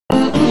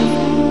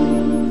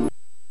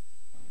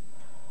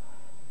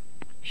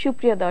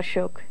সুপ্রিয়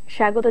দর্শক,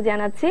 স্বাগত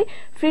জানাচ্ছি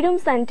ফ্রিডম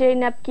স্যানিটারি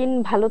ন্যাপকিন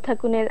ভালো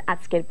থাকুনের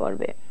আজকের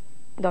পর্বে।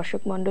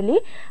 দর্শক মণ্ডলী,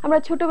 আমরা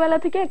ছোটবেলা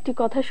থেকে একটি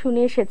কথা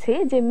শুনে এসেছি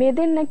যে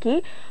মেয়েদের নাকি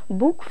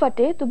বুক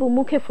ফাটে তবু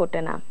মুখে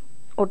ফোটে না।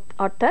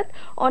 অর্থাৎ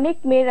অনেক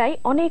মেয়েরাই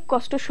অনেক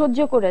কষ্ট সহ্য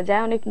করে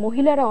যায়, অনেক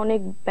মহিলারা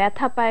অনেক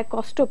ব্যথা পায়,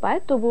 কষ্ট পায়,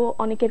 তবু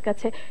অনেকের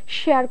কাছে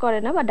শেয়ার করে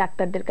না বা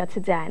ডাক্তারদের কাছে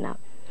যায় না।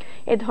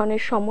 এ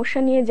ধরনের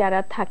সমস্যা নিয়ে যারা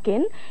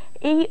থাকেন,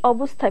 এই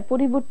অবস্থায়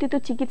পরিবর্তিত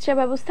চিকিৎসা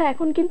ব্যবস্থা,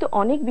 এখন কিন্তু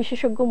অনেক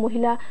বিশেষজ্ঞ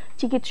মহিলা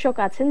চিকিৎসক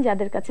আছেন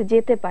যাদের কাছে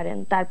যেতে পারেন,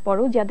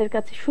 তারপরও যাদের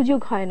কাছে সুযোগ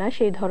হয় না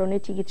সেই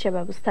ধরনের চিকিৎসা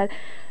ব্যবস্থার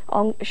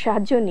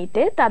সাহায্য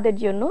নিতে, তাদের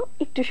জন্য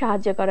একটু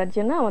সাহায্য করার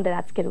জন্য আমাদের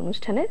আজকের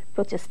অনুষ্ঠানের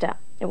প্রচেষ্টা।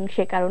 এবং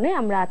সে কারণে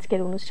আমরা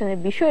আজকের অনুষ্ঠানের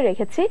বিষয়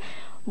রেখেছি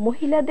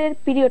মহিলাদের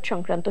পিরিয়ড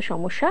সংক্রান্ত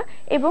সমস্যা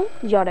এবং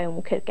জরায়ু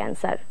মুখের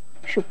ক্যান্সার।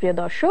 সুপ্রিয়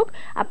দর্শক,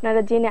 আপনারা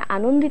জেনে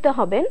আনন্দিত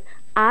হবেন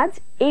আজ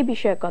এই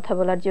বিষয়ে কথা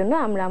বলার জন্য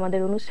আমরা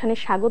আমাদের অনুষ্ঠানে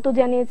স্বাগত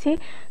জানিয়েছি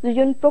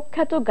দুজন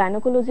প্রখ্যাত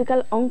গাইনোকোলজিক্যাল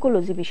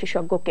অঙ্কোলজি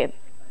বিশেষজ্ঞকে।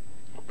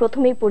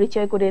 প্রথমেই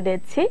পরিচয় করিয়ে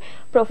দিচ্ছি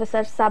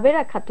প্রফেসর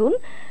সাবেরা খাতুন।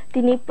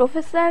 তিনি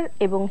প্রফেসর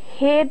এবং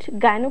head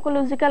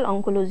gynaecological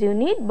oncology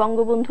unit,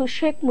 Bangabandhu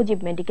Sheikh Mujib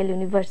medical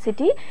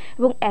university,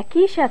 এবং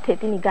একই সাথে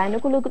তিনি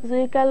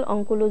গাইনোকোলজিক্যাল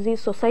অঙ্কোলজি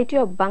সোসাইটি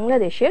অব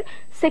বাংলাদেশের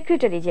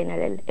সেক্রেটারি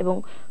জেনারেল এবং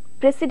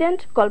প্রেসিডেন্ট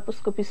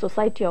কল্পোস্কোপি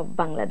সোসাইটি অব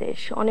বাংলাদেশ।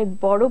 অনেক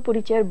বড়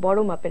পরিচয়ের, বড়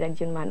মাপের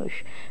একজন মানুষ।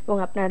 এবং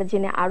আপনারা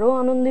জেনে আরো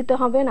আনন্দিত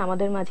হবেন,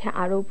 আমাদের মাঝে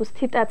আরো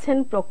উপস্থিত আছেন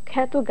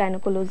প্রখ্যাত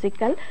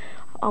গাইনোকোলজিক্যাল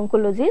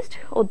অঙ্কোলজিস্ট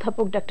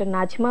অধ্যাপক ডক্টর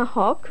নাজমা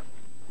হক।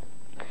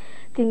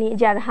 তিনি,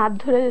 যার হাত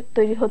ধরে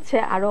তৈরি হচ্ছে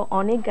আরো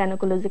অনেক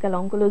গাইনোকোলজিক্যাল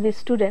অঙ্কোলজি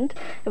স্টুডেন্ট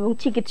এবং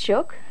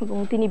চিকিৎসক, এবং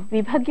তিনি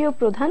বিভাগীয়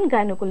প্রধান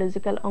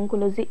gynaecological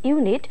oncology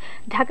unit,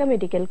 Dhaka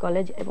medical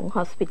college এবং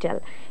হসপিটাল।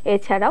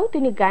 এছাড়াও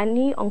তিনি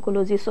গাইনি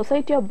অঙ্কোলজি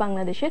সোসাইটি অব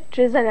বাংলাদেশের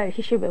ট্রেজারার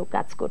হিসেবেও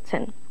কাজ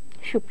করছেন।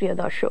 সুপ্রিয়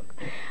দর্শক,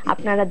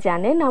 আপনারা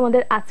জানেন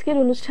আমাদের আজকের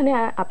অনুষ্ঠানে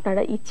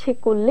আপনারা ইচ্ছে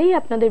করলেই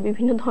আপনাদের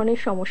বিভিন্ন ধরনের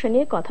সমস্যা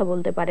নিয়ে কথা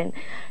বলতে পারেন।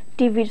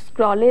 টিভির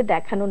স্ক্রলে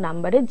দেখানো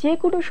নাম্বারে যে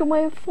কোনো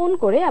সময়ে ফোন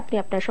করে আপনি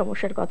আপনার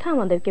সমস্যার কথা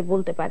আমাদেরকে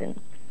বলতে পারেন।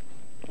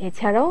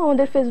 এছাড়াও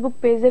আমাদের ফেসবুক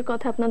পেজের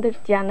কথা আপনাদের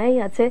জানাই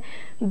আছে,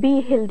 বি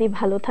হেলদি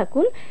ভালো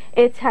থাকুন।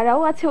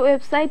 এছাড়াও আছে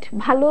ওয়েবসাইট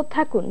ভালো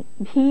থাকুন,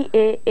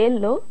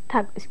 VALO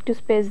একটু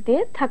স্পেস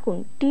দিয়ে থাকুন,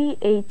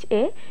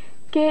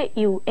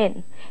 THAKUN।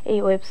 এই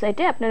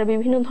ওয়েবসাইটে আপনারা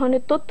বিভিন্ন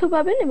ধরনের তথ্য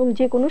পাবেন এবং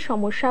যে কোনো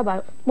সমস্যা বা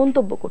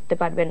মন্তব্য করতে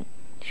পারবেন।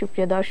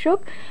 সুপ্রিয় দর্শক,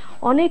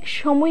 অনেক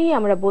সময়ই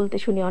আমরা বলতে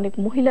শুনি, অনেক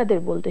মহিলাদের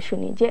বলতে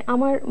শুনি যে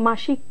আমার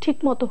মাসিক ঠিক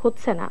মতো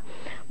হচ্ছে না,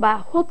 বা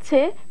হচ্ছে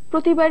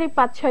প্রতিবারই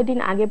 5-6 দিন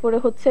আগে পরে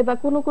হচ্ছে, বা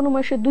কোনো কোনো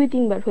মাসে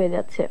 2-3 বার হয়ে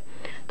যাচ্ছে।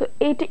 তো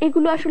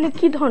এগুলো আসলে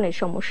কি ধরনের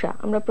সমস্যা,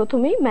 আমরা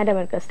প্রথমেই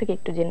ম্যাডামের কাছ থেকে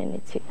একটু জেনে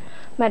নিচ্ছি।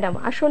 ম্যাডাম,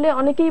 আসলে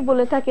অনেকেই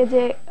বলে থাকে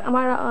যে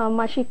আমার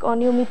মাসিক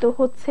অনিয়মিত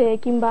হচ্ছে,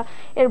 কিংবা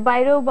এর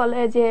বাইরেও বলে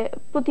যে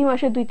প্রতি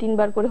মাসে 2-3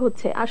 বার করে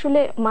হচ্ছে। আসলে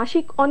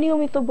মাসিক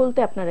অনিয়মিত বলতে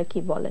আপনারা কি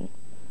বলেন?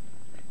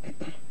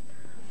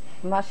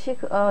 মাসিক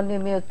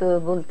অনিয়মিত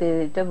বলতে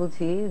এটা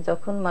বুঝি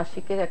যখন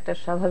মাসিকের একটা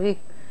স্বাভাবিক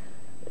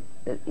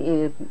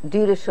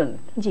ডিউরেশন,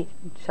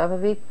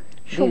 স্বাভাবিক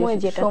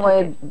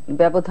সময়ের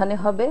ব্যবধানে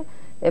হবে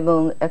এবং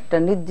একটা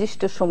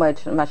নির্দিষ্ট সময়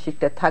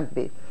মাসিকটা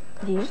থাকবে।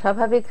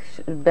 স্বাভাবিক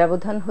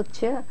ব্যবধান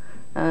হচ্ছে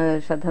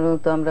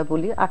সাধারণত আমরা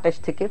বলি 28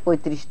 থেকে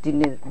 35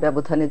 দিনের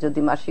ব্যবধানে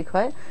যদি মাসিক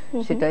হয়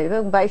সেটা,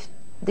 এবং 22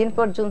 দিন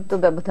পর্যন্ত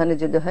ব্যবধানে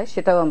যদি হয়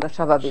সেটাও আমরা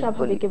স্বাভাবিক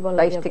বলি।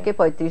 22 থেকে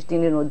 35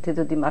 দিনের মধ্যে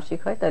যদি মাসিক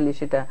হয় তাহলে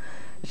সেটা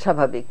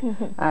স্বাভাবিক।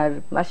 আর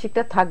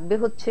মাসিকটা থাকবে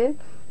হচ্ছে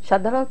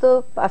সাধারণত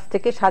 5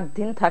 থেকে 7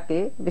 দিন থাকে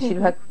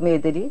বেশিরভাগ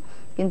মেয়েদেরই,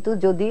 কিন্তু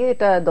যদি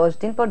এটা 10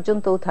 দিন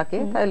পর্যন্তও থাকে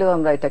তাহলেও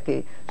আমরা এটাকে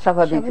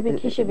স্বাভাবিক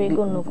হিসেবে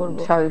গণ্য করব,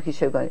 স্বাভাবিক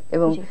হিসেবে।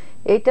 এবং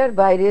এইটার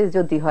বাইরে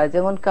যদি হয়,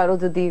 যেমন কারো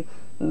যদি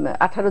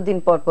 18 দিন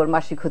পর পর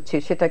মাসিক হচ্ছে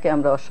সেটাকে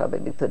আমরা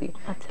অস্বাভাবিক ধরি,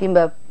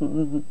 কিংবা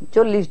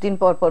 40 দিন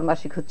পর পর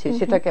মাসিক হচ্ছে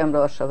সেটাকে আমরা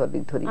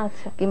অস্বাভাবিক ধরি,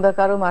 কিংবা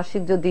কারো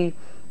মাসিক যদি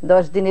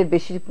 10 দিনের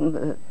বেশি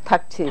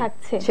থাকছে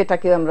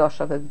সেটাকে আমরা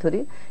অস্বাভাবিক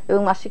ধরি।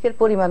 এবং মাসিকের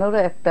পরিমাণেরও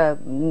একটা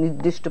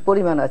নির্দিষ্ট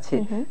পরিমাণ আছে,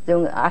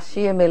 যেমন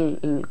 80 ml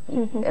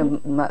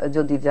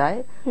যদি যায়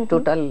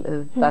টোটাল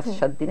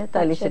 5-7 দিনে,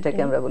 তাহলে সেটাকে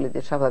আমরা বলি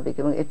যে স্বাভাবিক,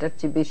 এবং এটার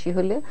চেয়ে বেশি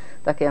হলে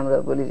তাকে আমরা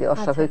বলি যে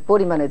অস্বাভাবিক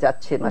পরিমাণে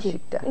যাচ্ছে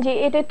মাসিকটা। যে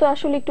এটা তো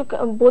আসলে একটু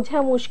বোঝা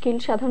মুশকিল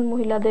সাধারণ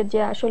মহিলাদের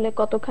যে আসলে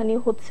কতখানি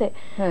হচ্ছে।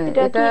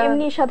 এটা কি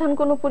এমনি সাধারণ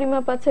কোনো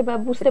পরিমাপ আছে বা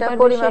বুঝতে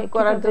পারবে? পরিমাপ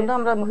করার জন্য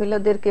আমরা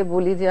মহিলাদেরকে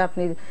বলি যে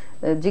আপনি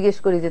জিজ্ঞেস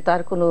করি যে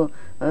তার কোনো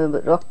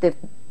রক্তের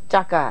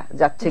চাকা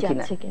যাচ্ছে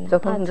কিনা।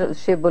 যখন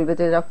সে বলবে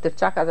যে রক্তের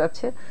চাকা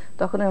যাচ্ছে,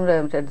 তখন আমরা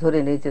ধরে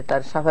নিই যে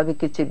তার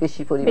স্বাভাবিকের চেয়ে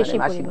বেশি পরিমাণে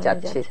মাসিক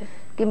যাচ্ছে।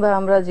 কিংবা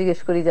আমরা জিজ্ঞেস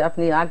করি যে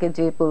আপনি আগে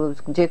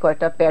যে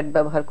কয়টা প্যাড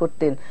ব্যবহার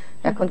করতেন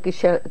এখন কি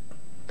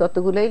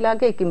ততগুলোই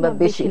লাগে কিংবা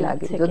বেশি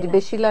লাগে। যদি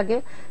বেশি লাগে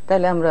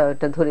তাহলে আমরা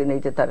এটা ধরে নেই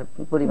যে তার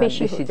পরিমাণ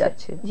বেশি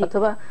যাচ্ছে।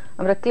 অথবা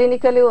আমরা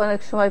ক্লিনিক্যালিও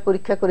অনেক সময়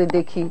পরীক্ষা করে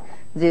দেখি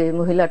যে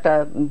মহিলাটা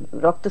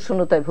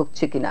রক্তশূন্যতায়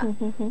ভুগছে কিনা।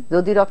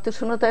 যদি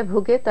রক্তশূন্যতায়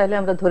ভুগে তাহলে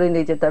আমরা ধরে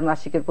নেই যে তার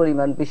মাসিকের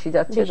পরিমাণ বেশি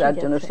যাচ্ছে, যার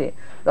জন্য সে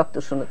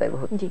রক্তশূন্যতায়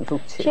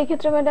ভুগছে।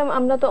 সেক্ষেত্রে ম্যাডাম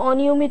আমরা তো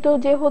অনিয়মিত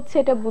যে হচ্ছে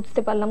এটা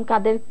বুঝতে পারলাম,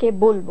 কাদেরকে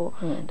বলবো।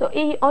 তো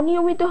এই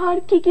অনিয়মিত হওয়ার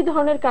কি কি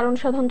ধরনের কারণ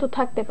সাধারণত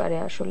থাকতে পারে?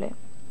 আসলে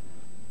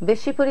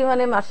বেশি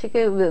পরিমাণে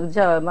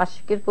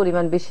মাসিকের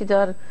পরিমাণ বেশি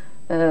যাওয়ার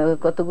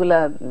কতগুলা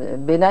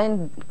বেনাইন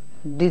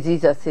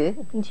ডিজিজ আছে,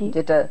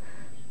 যেটা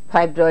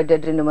ফাইব্রয়েড,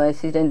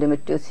 অ্যাডেনোমায়োসিস,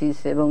 এন্ডোমেট্রিওসিস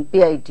এবং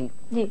পিআইডি।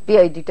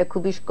 পিআইডিটা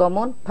খুবই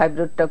কমন,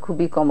 ফাইব্রয়েডটা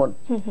খুবই কমন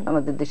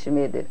আমাদের দেশে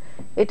মেয়েদের।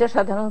 এটা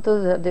সাধারণত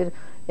যাদের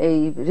এই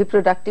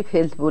রিপ্রোডাক্টিভ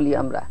হেলথ বলি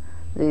আমরা,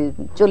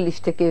 40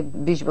 থেকে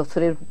 20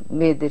 বছরের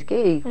মেয়েদেরকে,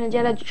 এই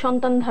যারা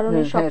সন্তান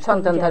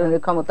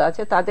ধারণের ক্ষমতা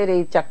আছে, তাদের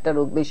এই 4টা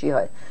রোগ বেশি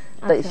হয়।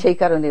 সেই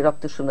কারণে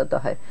রক্তশূন্যতা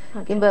হয়।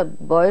 কিংবা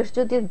বয়স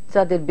যদি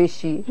যাদের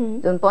বেশি,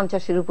 যেমন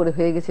 50-এর উপরে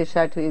হয়ে গেছে,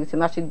 60 হয়ে গেছে,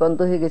 মাসিক বন্ধ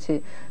হয়ে গেছে,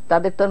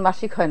 তাদের তো আর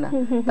মাসিক হয় না,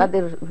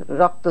 তাদের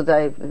রক্ত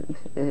যায়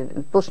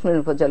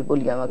পোস্টমেনোপজাল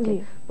বলি আমাকে,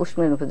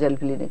 পোস্টমেনোপজাল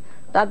ব্লিডিং।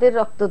 তাদের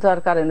রক্ত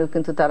যাওয়ার কারণেও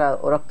কিন্তু তারা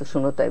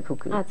রক্তশূন্যতায়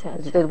ভুগে,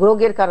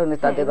 রোগের কারণে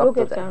তাদের রক্ত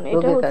যায়,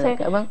 রোগের কারণে।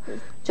 এবং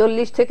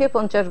 40 থেকে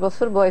 50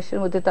 বছর বয়সের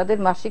মধ্যে তাদের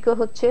মাসিকও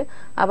হচ্ছে,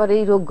 আবার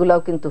এই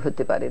রোগগুলাও কিন্তু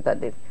হতে পারে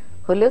তাদের,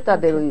 হলেও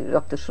তাদের ওই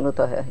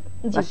রক্তশূন্যতা হয়,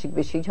 মাসিক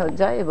বেশি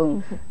যায় এবং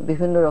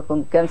বিভিন্ন রকম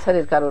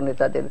ক্যান্সারের কারণে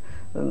তাদের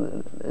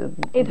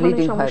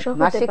ব্লিডিং হয়,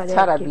 মাসিক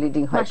ছাড়া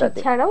ব্লিডিং হয়,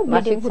 তাদের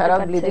মাসিক ছাড়াও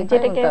ব্লিডিং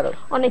হয়।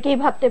 অনেকেই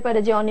ভাবতে পারে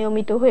যে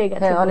অনিয়মিত হয়ে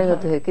গেছে। হ্যাঁ,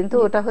 অনিয়মিত হয়ে, কিন্তু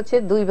ওটা হচ্ছে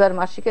 2 বার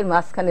মাসিকের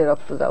মাঝখানে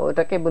রক্ত দেওয়া,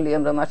 ওটাকে বলি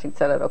আমরা মাসিক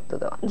ছাড়া রক্ত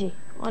দেওয়া। জি,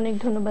 অনেক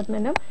ধন্যবাদ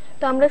ম্যাডাম।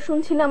 তো আমরা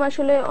শুনছিলাম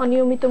আসলে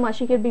অনিয়মিত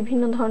মাসিকের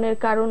বিভিন্ন ধরনের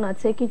কারণ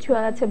আছে, কিছু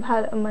আছে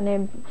মানে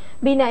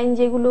বিনাইন,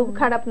 যেগুলো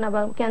খারাপ না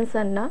বা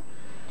ক্যান্সার না,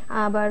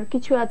 আবার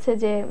কিছু আছে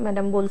যে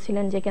ম্যাডাম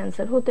বলছিলেন যে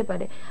ক্যান্সার হতে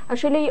পারে।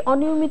 আসলে এই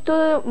অনিয়মিত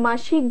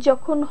মাসিক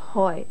যখন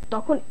হয়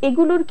তখন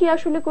এগুলোর কি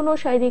আসলে কোনো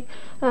শারীরিক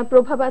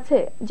প্রভাব আছে?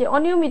 যে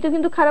অনিয়মিত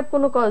কিন্তু খারাপ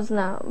কোনো কজ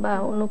না বা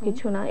অন্য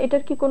কিছু না,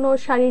 এটার কি কোনো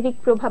শারীরিক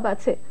প্রভাব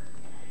আছে?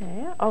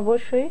 হ্যাঁ,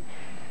 অবশ্যই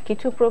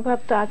কিছু প্রভাব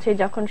তো আছে।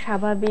 যখন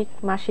স্বাভাবিক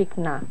মাসিক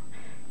না,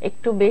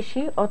 একটু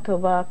বেশি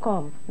অথবা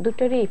কম,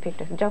 দুটোরই ইফেক্ট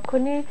আছে।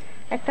 যখনই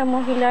একটা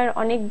মহিলার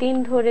অনেক দিন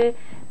ধরে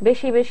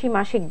বেশি বেশি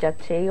মাসিক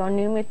যাচ্ছে, এই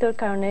অনিয়মিতর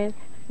কারণে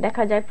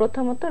দেখা যায়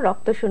প্রথমত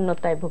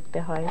রক্তশূন্যতায় ভুগতে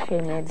হয়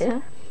সেই মেয়েদের।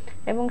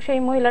 এবং সেই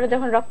মহিলারা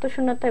যখন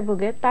রক্তশূন্যতায়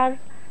ভুগে,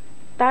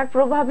 তার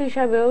প্রভাব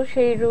হিসাবেও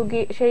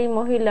সেই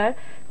মহিলার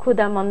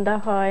ক্ষুধা-মন্দা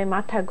হয়,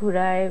 মাথা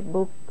ঘুরায়,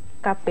 বুক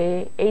কাঁপে,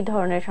 এই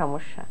ধরনের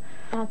সমস্যা।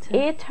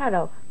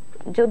 এছাড়াও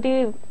যদি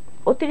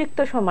অতিরিক্ত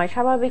সময়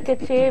স্বাভাবিকের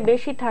চেয়ে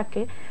বেশি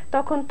থাকে,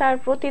 তখন তার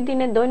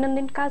প্রতিদিনের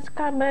দৈনন্দিন কাজ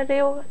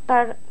কারবারেও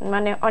তার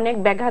মানে অনেক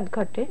ব্যাঘাত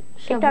ঘটে,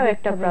 এটাও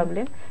একটা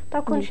প্রবলেম।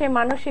 তখন সে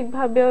মানসিক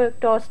ভাবেও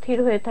একটু অস্থির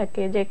হয়ে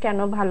থাকে যে কেন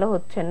ভালো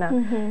হচ্ছে না,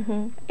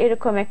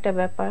 এরকম একটা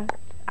ব্যাপার।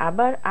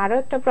 আবার আরো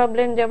একটা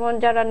প্রবলেম, যেমন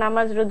যারা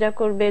নামাজ রোজা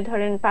করবে,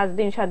 ধরেন 5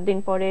 দিন 7 দিন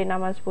পরে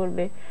নামাজ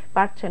পড়বে,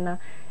 পারছে না,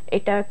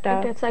 এটা একটা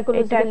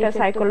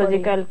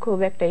সাইকোলজিক্যাল খুব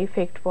একটা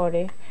ইফেক্ট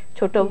পড়ে।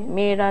 ছোট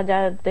মেয়েরা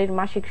যাদের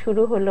মাসিক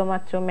শুরু হলো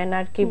মাত্র,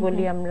 মেনার্কি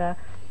বলি আমরা,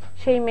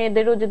 সেই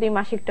মেয়েদেরও যদি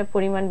মাসিকটা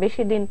পরিমাণ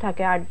বেশি দিন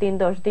থাকে, 8 দিন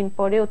 10 দিন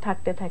পরেও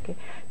থাকতে থাকে,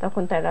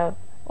 তখন তারা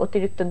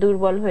অতিরিক্ত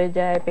দুর্বল হয়ে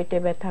যায়, পেটে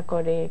ব্যথা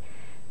করে,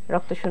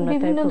 রক্তশূন্যতায়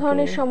ভোগে, বিভিন্ন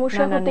ধরনের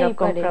সমস্যা হতেই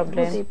পারে।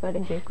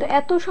 তো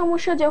এত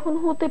সমস্যা যখন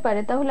হতে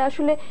পারে, তাহলে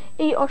আসলে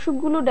এই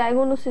অসুখগুলো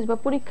ডায়াগনোসিস বা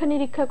পরীক্ষা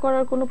নিরীক্ষা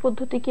করার কোনো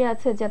পদ্ধতি কি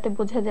আছে যাতে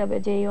বোঝা যাবে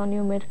যে এই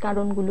অনিয়মের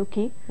কারণগুলো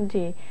কি?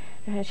 জি,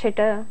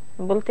 সেটা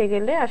বলতে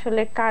গেলে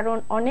আসলে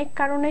অনেক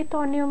কারণেই তো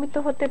অনিয়মিত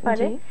হতে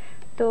পারে।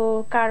 তো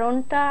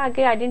কারণটা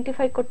আগে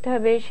আইডেন্টিফাই করতে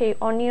হবে, সেই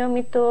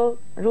অনিয়মিত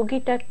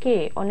রোগীটা কে,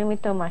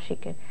 অনিয়মিত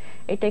মাসিকের।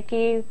 এটা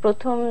কি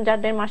প্রথম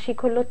যাদের মাসিক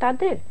হলো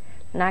তাদের,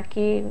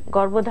 নাকি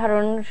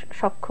গর্ভধারণ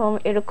সক্ষম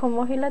এরকম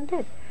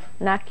মহিলাদের,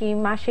 নাকি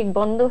মাসিক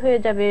বন্ধ হয়ে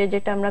যাবে,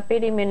 যেটা আমরা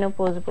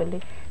পেরিমেনোপজ বলি,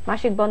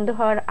 মাসিক বন্ধ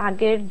হওয়ার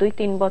আগের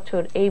 2-3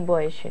 বছর এই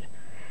বয়সের।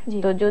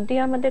 তো যদি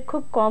আমাদের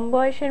খুব কম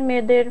বয়সের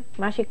মেয়েদের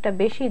মাসিকটা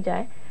বেশি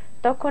যায়,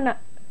 তখন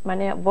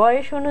মানে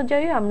বয়স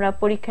অনুযায়ী আমরা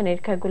পরীক্ষা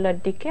নিরীক্ষাগুলোর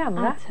দিকে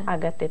আমরা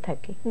আগাতে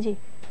থাকি।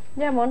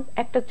 যেমন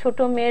একটা ছোট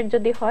মেয়ের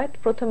যদি হয়,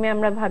 প্রথমে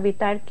আমরা ভাবি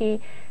তার কি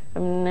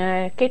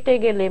কেটে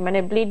গেলে মানে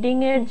ব্লিডিং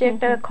এর যে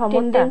একটা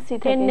ক্ষমতা,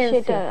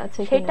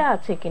 সেটা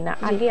আছে কিনা,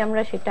 আগে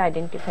আমরা সেটা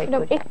আইডেন্টিফাই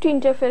করি। একটু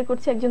ইন্টারফেয়ার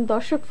করছি, একজন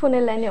দর্শক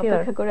ফোনের লাইনে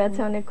অপেক্ষা করে আছে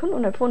অনেকক্ষণ,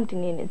 ওনার ফোনটি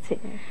নিয়ে নিচ্ছে।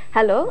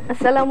 হ্যালো,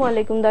 আসসালামু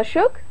আলাইকুম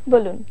দর্শক,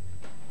 বলুন।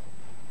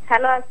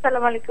 হ্যালো,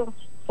 আসসালামু আলাইকুম।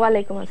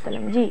 ওয়ালাইকুম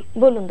আসসালাম। জি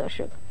বলুন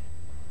দর্শক।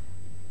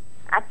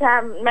 আচ্ছা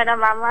ম্যাডাম,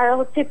 আমার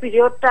হচ্ছে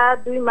পিরিয়ডটা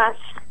 2 মাস,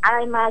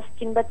 2.5 মাস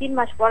কিংবা 3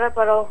 মাস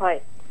পরেও হয়।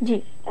 জি,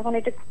 এখন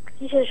এটা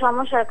কিসের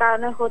সমস্যার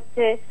কারণে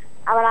হচ্ছে?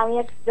 আবার আমি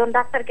একজন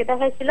ডাক্তারকে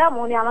দেখাইছিলাম,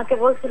 উনি আমাকে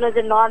বলছিল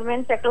যে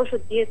নরমেন্স একটা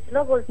ওষুধ দিয়েছিল,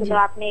 বলছিল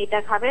আপনি এটা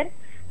খাবেন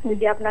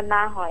যদি আপনার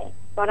না হয়।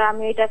 পরে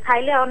আমি এটা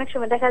খাইলে অনেক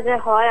সময় দেখা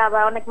যায় হয়,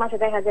 আবার অনেক মাসে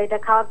দেখা যায় এটা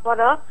খাওয়ার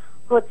পরও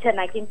হচ্ছে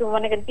না, কিন্তু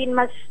মনে করেন 3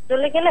 মাস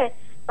চলে গেলে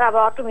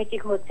আবার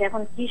অটোমেটিক হচ্ছে।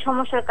 এখন কি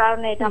সমস্যার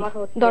কারণে এটা আমার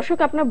হচ্ছে? দর্শক,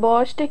 আপনার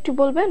বয়সটা একটু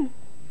বলবেন?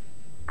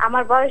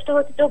 আমার বয়সটা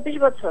হচ্ছে 24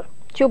 বছর।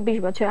 24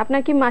 বছর।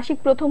 আপনার কি মাসিক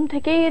প্রথম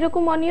থেকেই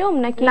এরকম অনিয়ম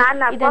নাকি না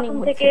না, ইদানিং প্রথম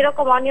থেকে হচ্ছে?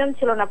 এরকম অনিয়ম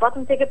ছিল না।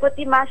 প্রথম থেকে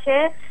প্রতি মাসে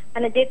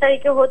মানে যে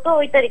তারিখে হতো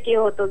ওই তারিখে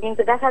হতো,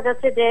 কিন্তু দেখা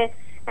যাচ্ছে যে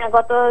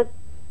গত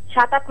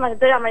 7-8 মাস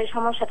ধরে আমার এই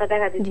সমস্যাটা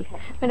দেখা দিচ্ছে।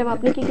 ম্যাডাম,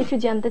 আপনি কি কিছু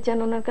জানতে চান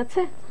ওনার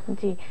কাছে?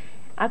 জি,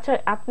 আচ্ছা,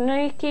 আপনি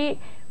কি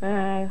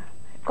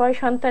কয়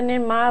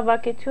সন্তানের মা বা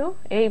কিছু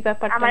এই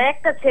ব্যাপারটা? আমার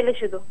একটা ছেলে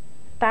শুধু।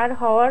 তার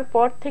হওয়ার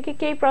পর থেকে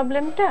কি এই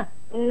প্রবলেমটা?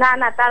 না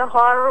না, তার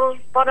হওয়ার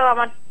পরেও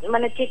আমার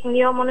মানে ঠিক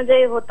নিয়ম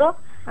অনুযায়ী হতো।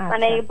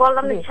 মানে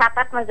বললাম না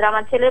 7-8 মাস ধরে।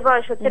 আমার ছেলের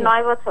বয়স হচ্ছে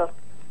 9 বছর।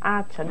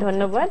 আচ্ছা,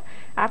 ধন্যবাদ।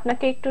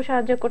 আপনাকে একটু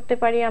সাহায্য করতে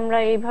পারি আমরা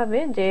এইভাবে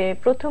যে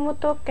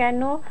প্রথমত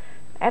কেন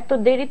এত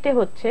দেরিতে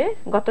হচ্ছে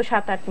গত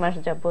 7-8 মাস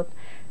যাবত।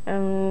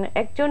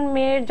 একজন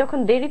মেয়ের যখন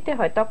দেরিতে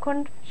হয় তখন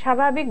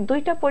স্বাভাবিক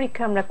 2টা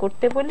পরীক্ষা আমরা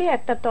করতে বলি,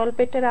 একটা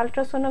তলপেটের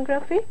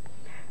আলট্রাসোনোগ্রাফি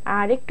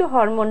আর একটু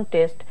হরমোন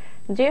টেস্ট।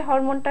 যে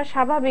হরমোনটা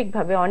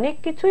স্বাভাবিকভাবে অনেক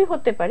কিছুই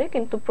হতে পারে,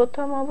 কিন্তু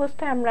প্রথম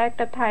অবস্থায় আমরা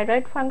একটা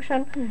থাইরয়েড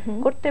ফাংশন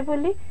করতে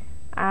বলি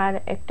আর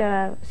একটা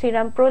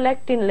সিরাম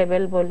প্রোল্যাকটিন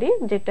লেভেল বলি,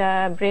 যেটা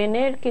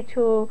ব্রেনের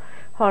কিছু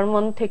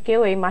হরমোন থেকেও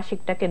এই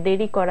মাসিকটাকে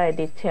দেরি করায়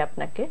দিচ্ছে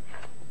আপনাকে।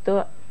 তো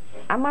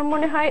আমার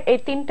মনে হয় এই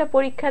 3টা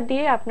পরীক্ষা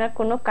দিয়ে আপনার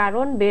কোনো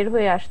কারণ বের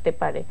হয়ে আসতে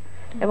পারে,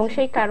 এবং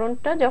সেই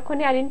কারণটা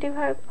যখনই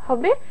আইডেন্টিফাই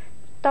হবে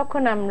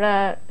তখন আমরা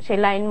সেই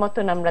লাইন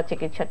মতন আমরা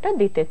চিকিৎসাটা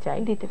দিতে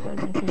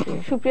পারবেন।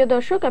 সুপ্রিয়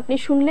দর্শক, আপনি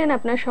শুনলেন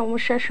আপনার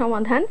সমস্যার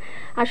সমাধান।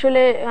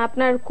 আসলে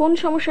আপনার কোন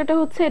সমস্যাটা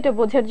হচ্ছে এটা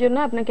বোঝার জন্য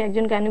আপনাকে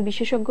একজন গাইনো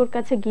বিশেষজ্ঞর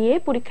কাছে গিয়ে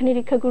পরীক্ষা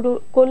নিরীক্ষাগুলো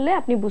করলে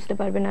আপনি বুঝতে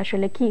পারবেন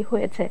আসলে কি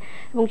হয়েছে,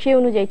 এবং সেই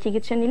অনুযায়ী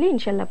চিকিৎসা নিলে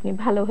ইনশাল্লাহ আপনি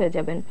ভালো হয়ে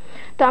যাবেন।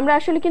 তো আমরা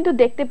আসলে কিন্তু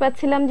দেখতে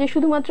পাচ্ছিলাম যে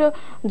শুধুমাত্র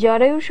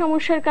জরায়ুর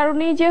সমস্যার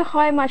কারণেই যে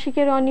হয়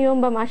মাসিকের অনিয়ম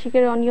বা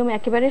মাসিকের অনিয়ম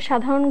একেবারে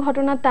সাধারণ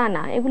ঘটনা তা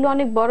না, এগুলো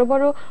অনেক বড়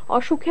বড়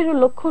অসুখেরও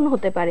লক্ষণ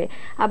হতে পারে।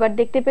 আবার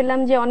দেখতে পেলাম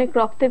যে অনেক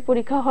রক্তের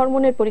পরীক্ষা,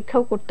 হরমোনের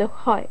পরীক্ষাও করতে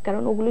হয়,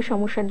 কারণ ওগুলো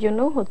সমস্যার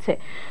জন্যও হচ্ছে।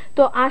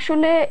 তো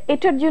আসলে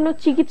এটার জন্য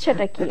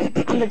চিকিৎসাটা কি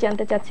আমরা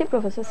জানতে চাচ্ছি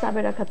প্রফেসর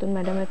সাবেরা খাতুন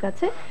ম্যাডামের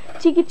কাছে।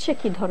 চিকিৎসা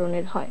কি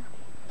ধরনের হয়?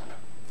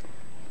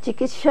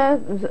 চিকিৎসা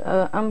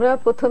আমরা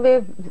প্রথমে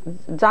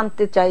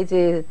জানতে চাই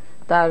যে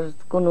তার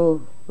কোনো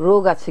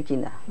রোগ আছে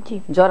কিনা,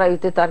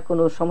 জরায়ুতে তার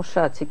কোনো সমস্যা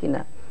আছে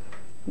কিনা।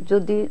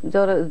 যদি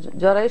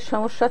জরায়ুর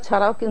সমস্যা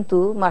ছাড়াও কিন্তু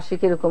মাসিক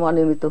এরকম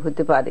অনিয়মিত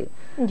হতে পারে,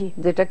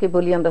 যেটাকে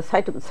বলি আমরা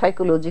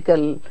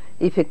সাইকোলজিক্যাল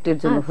ইফেক্টের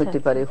জন্য হতে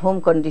পারে। হোম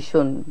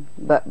কন্ডিশন,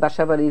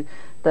 বাসাবাড়ির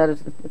তার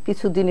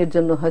কিছু দিনের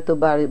জন্য হয়তো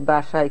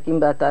বাসায়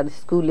কিংবা তার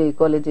স্কুলে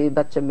কলেজে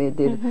বাচ্চা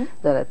মেয়েদের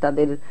দ্বারা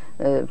তাদের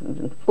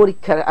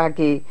পরীক্ষার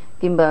আগে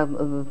কিংবা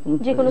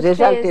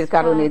রেজাল্টের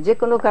কারণে যে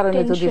কোনো কারণে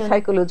যদি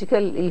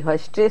সাইকোলজিক্যাল হয়,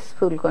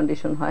 স্ট্রেসফুল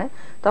কন্ডিশন হয়,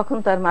 তখন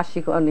তার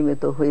মাসিক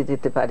অনিয়মিত হয়ে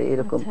যেতে পারে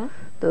এরকম।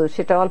 তো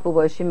সেটা অল্প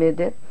বয়সী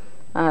মেয়েদের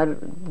আর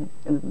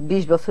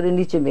 20 বছরের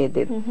নিচে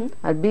মেয়েদের।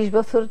 আর 20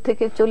 বছর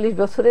থেকে 40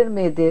 বছরের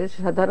মেয়েদের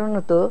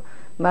সাধারণত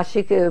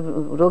মাসিক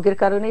রোগের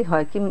কারণেই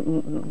হয়,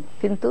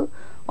 কিন্তু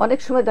অনেক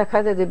সময় দেখা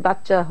যায় যে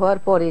বাচ্চা হওয়ার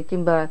পরে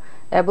কিংবা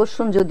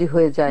অ্যাবর্শন যদি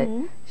হয়ে যায়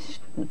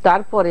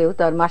তারপরেও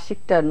তার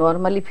মাসিকটা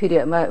নরমালি ফিরে,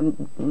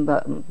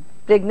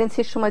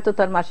 প্রেগনেন্সির সময় তো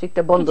তার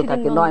মাসিকটা বন্ধ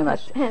থাকে 9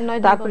 মাস,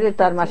 তারপরে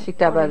তার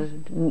মাসিকটা আবার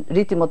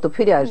রীতিমতো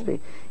ফিরে আসবে।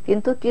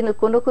 কিন্তু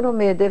কোনো কোনো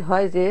মেয়েদের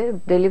হয় যে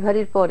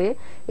ডেলিভারির পরে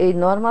এই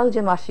নরমাল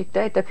যে মাসিকটা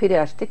এটা ফিরে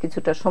আসতে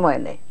কিছুটা সময়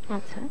নেয়।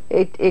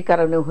 এই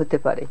কারণেও হতে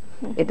পারে।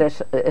 এটা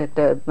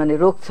একটা মানে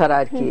রোগ ছাড়া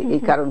আর কি,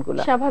 এই কারণগুলো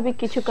স্বাভাবিক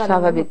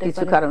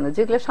কিছু কারণে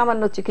যেগুলো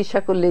সামান্য চিকিৎসা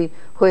করলেই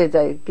হয়ে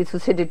যায়, কিছু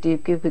সেডেটিভ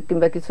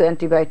কিংবা কিছু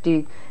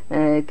অ্যান্টিবায়োটিক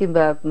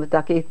কিংবা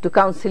তাকে একটু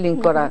কাউন্সিলিং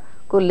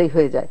করলেই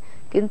হয়ে যায়।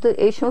 কিন্তু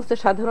এই সমস্ত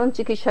সাধারণ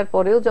চিকিৎসার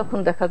পরেও যখন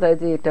দেখা যায়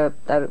যে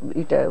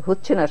এটা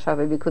হচ্ছে না,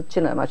 স্বাভাবিক হচ্ছে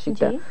না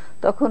মাসিকটা,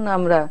 তখন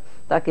আমরা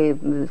তাকে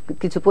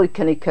কিছু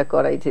পরীক্ষা নিরীক্ষা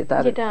করাই যে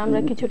তার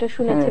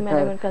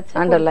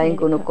আন্ডারলাইং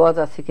কোনো কজ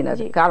আছে কিনা,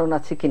 কারণ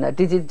আছে কিনা,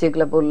 ডিজিজ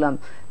যেগুলো বললাম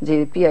যে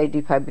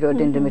পিআইডি, ফাইব্রয়েড,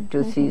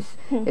 এন্ডোমেট্রিওসিস,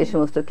 এই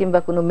সমস্ত, কিংবা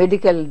কোনো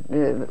মেডিকেল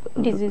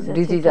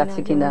ডিজিজ আছে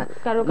কিনা,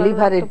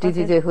 লিভারের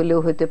ডিজিজে হলেও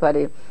হতে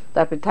পারে,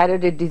 তারপরে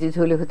থাইরয়েডের ডিজিজ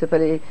হলেও হতে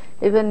পারে,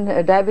 ইভেন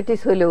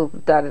ডায়াবেটিস হলেও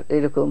তার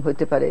এরকম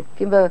হতে পারে,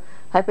 কিংবা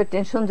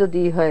হাইপারটেনশন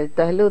যদি হয়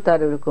তাহলেও তার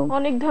এরকম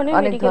অনেক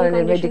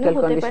ধরনের মেডিকেল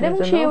কন্ডিশনের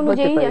জন্য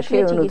হতে পারে।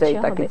 সেই অনুযায়ী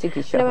তাকে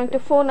চিকিৎসা হবে।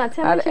 একটা ফোন আছে,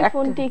 আমি সেই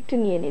ফোনটি একটু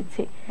নিয়ে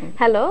নিচ্ছি।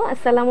 হ্যালো,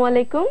 আসসালামু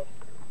আলাইকুম।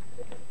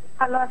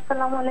 হ্যালো,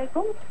 আসসালামু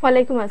আলাইকুম।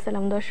 ওয়ালাইকুম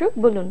আসসালাম। দর্শক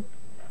বলুন।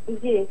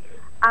 জি,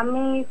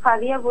 আমি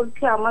ফারিয়া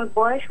বলছি। আমার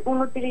বয়স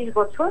 29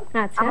 বছর।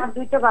 আমার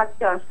 2টা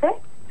বাচ্চা আছে।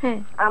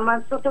 আমার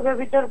ছোট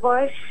বেবিটার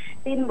বয়স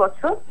 3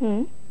 বছর।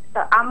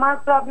 আমার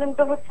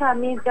প্রবলেমটা হচ্ছে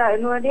আমি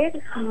জানুয়ারির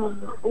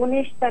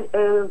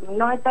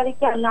 9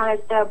 তারিখে আমার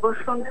একটা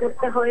অ্যাবর্শন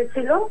করতে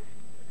হয়েছিল।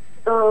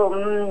 তো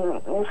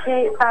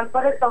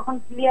তারপরে তখন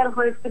ক্লিয়ার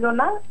হয়েছিল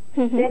না।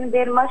 দেন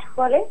 1.5 মাস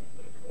পরে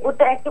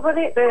ওটা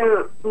একেবারে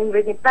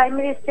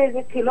প্রাইমারি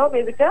স্টেজে ছিল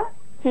বেবিটা।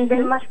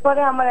 1.5 মাস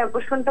পরে আমার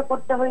অ্যাবর্শনটা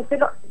করতে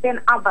হয়েছিল। দেন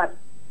আবার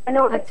মানে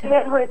ওটা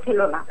ক্লিয়ার হয়েছিল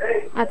না।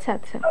 আচ্ছা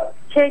আচ্ছা।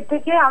 সেই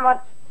থেকে আমার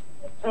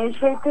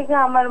সেই থেকে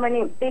আমার মানে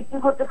পেটিং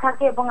হতে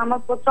থাকে এবং আমার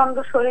প্রচন্ড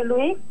শরীর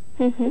উইক,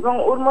 এবং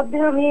ওর মধ্যে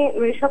আমি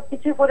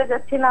সবকিছু করে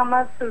যাচ্ছি না,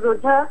 আমার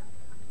রোজা।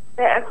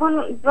 এখন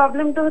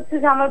প্রবলেমটা হচ্ছে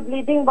যে আমার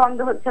ব্লিডিং বন্ধ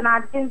হচ্ছে না,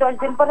 8 দিন 10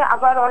 দিন পরে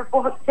আবার অল্প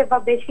হচ্ছে বা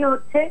বেশি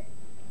হচ্ছে,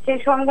 সেই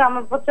সঙ্গে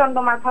আমার প্রচন্ড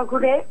মাথা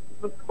ঘুরে,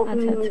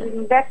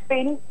 ব্যাক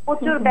পেইন,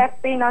 প্রচুর ব্যাক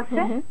পেইন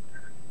আছে।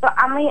 তো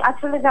আমি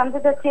আসলে জানতে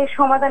চাচ্ছি এর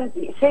সমাধান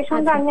কি। সেই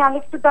সঙ্গে আমি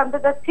আরেকটু জানতে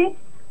চাচ্ছি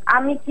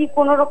আমি কি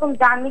কোন রকম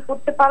জার্নি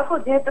করতে পারবো,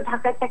 যেহেতু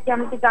ঢাকায় থাকি,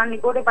 আমি কি জার্নি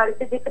করে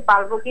বাড়িতে যেতে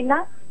পারবো কিনা,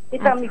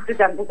 এটা আমি একটু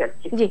জানতে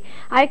চাচ্ছি। জি,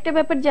 আরেকটা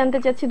ব্যাপার জানতে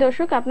চাচ্ছি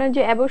দর্শক, আপনার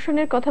যে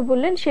অ্যাবর্শনের কথা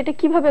বললেন সেটা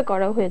কিভাবে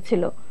করা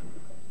হয়েছিল?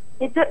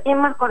 এটা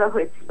এমআর করা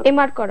হয়েছিল।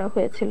 এমআর করা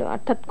হয়েছিল,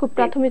 অর্থাৎ খুব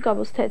প্রাথমিক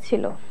অবস্থায়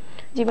ছিল।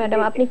 জি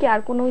ম্যাডাম, আপনি কি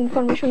আর কোনো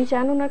ইনফরমেশন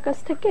চান ওনার কাছ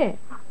থেকে?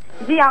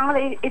 জি, আমার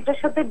এটার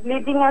সাথে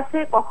ব্লিডিং আছে,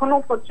 কখনো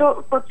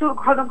প্রচুর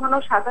ঘন ঘন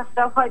সাদা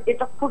স্রাব হয়,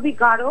 যেটা খুবই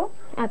গাঢ়।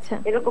 আচ্ছা,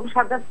 এরকম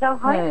সাদা স্রাব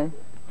হয়।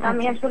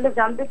 আমি আসলে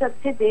জানতে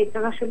চাচ্ছি যে এটা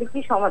আসলে কি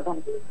সমাধান।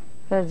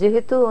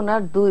 যেহেতু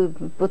ওনার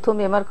প্রথম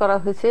এমআর করা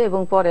হয়েছে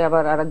এবং পরে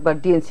আবার আরেকবার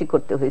ডিএনসি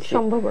করতে হয়েছে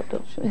সম্ভবত,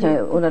 হ্যাঁ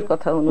ওনার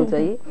কথা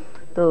অনুযায়ী,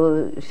 তো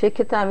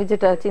সেক্ষেত্রে আমি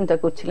যেটা চিন্তা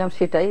করছিলাম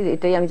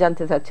এটাই আমি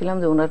জানতে চাচ্ছিলাম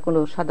যে ওনার কোনো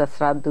সাদা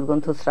স্রাব,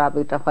 দুর্গন্ধ স্রাব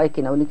এটা হয়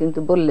কিনা। উনি কিন্তু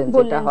বললেন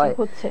যেটা হয়।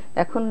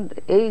 এখন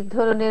এই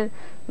ধরনের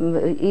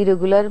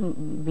ইরেগুলার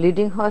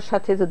ব্লিডিং হওয়ার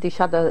সাথে যদি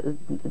সাদা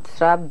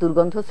স্রাব,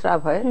 দুর্গন্ধ স্রাব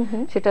হয়,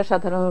 সেটা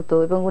সাধারণত,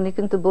 এবং উনি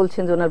কিন্তু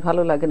বলছেন যে ওনার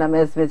ভালো লাগে না,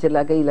 মেজমেজে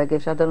লাগে, এই লাগে,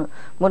 সাধারণ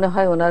মনে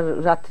হয় ওনার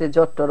রাত্রে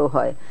জ্বর টরও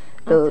হয়।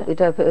 তো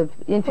এটা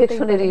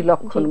ইনফেকশনেরই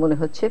লক্ষণ মনে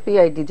হচ্ছে,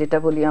 পিআইডি যেটা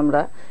বলি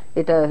আমরা,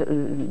 এটা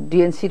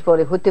ডিএনসির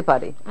পরে হতে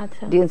পারে।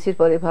 ডিএনসির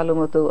পরে ভালো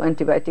মতো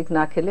অ্যান্টিবায়োটিক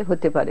না খেলে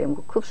হতে পারে,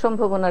 খুব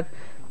সম্ভব ওনার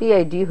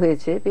পিআইডি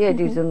হয়েছে।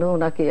 পিআইডির জন্য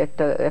ওনাকে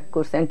এক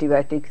কোর্স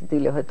অ্যান্টিবায়োটিক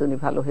দিলে হয়তো উনি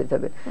ভালো হয়ে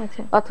যাবে।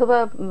 অথবা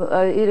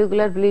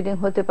ইরেগুলার ব্লিডিং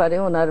হতে পারে,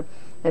 ওনার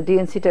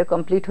ডিএনসিটা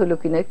কমপ্লিট হলো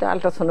কিনা একটা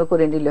আল্ট্রাসাউন্ড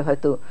করে নিলে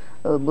হয়তো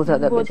বোঝা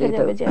যাবে যে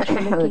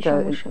এটা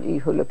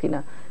হলো কিনা।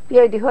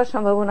 পিআইডি হওয়ার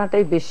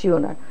সম্ভাবনাটাই বেশি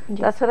ওনার।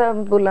 তাছাড়া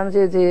বললাম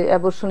যে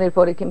অ্যাবর্শনের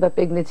পরে কিংবা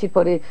প্রেগনেন্সির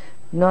পরে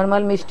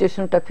নরমাল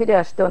মেনস্ট্রুয়েশনটা ফিরে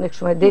আসতে অনেক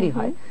সময় দেরি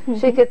হয়,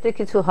 সেক্ষেত্রে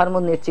কিছু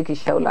হরমোনের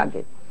চিকিৎসাও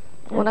লাগে।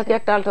 ওনাকে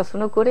একটা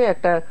আল্ট্রাসাউন্ড করে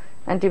একটা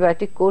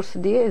অ্যান্টিবায়োটিক কোর্স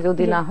দিয়ে,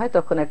 যদি না হয়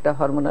তখন একটা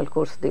হরমোনাল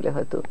কোর্স দিলে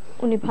হয়তো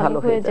উনি ভালো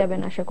হয়ে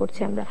যাবেন আশা করছি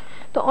আমরা।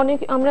 তো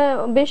আমরা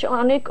বেশ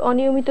অনেক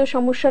অনিয়মিত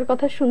সমস্যার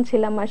কথা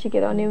শুনছিলাম,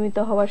 মাসিকের অনিয়মিত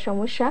হওয়ার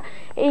সমস্যা।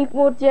 এই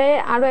পর্যায়ে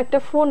আরো একটা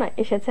ফোন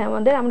এসেছে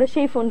আমাদের, আমরা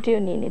সেই ফোনটিও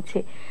নিয়ে নিচ্ছি।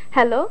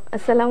 হ্যালো,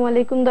 আসসালামু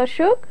আলাইকুম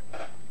দর্শক।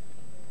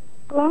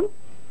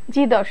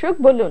 জি দর্শক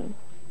বলুন।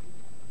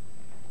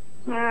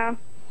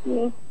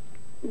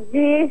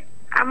 জি,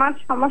 আমার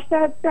সমস্যা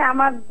হচ্ছে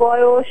আমার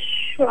বয়স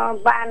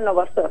 52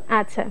 বছর।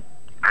 আচ্ছা,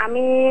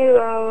 আমি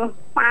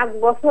 5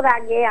 বছর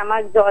আগে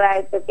আমার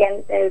জরায়ুতে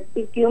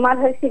টিউমার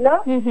হয়েছিল।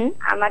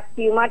 আমার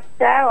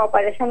টিউমারটা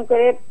অপারেশন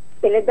করে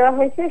ফেলে দেওয়া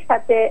হয়েছে,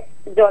 সাথে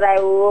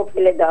জরায়ুও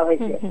ফেলে দেওয়া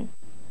হয়েছে।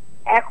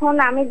 এখন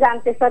আমি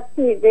জানতে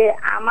চাচ্ছি যে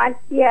আমার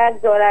কি আর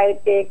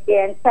জরায়ুতে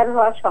ক্যান্সার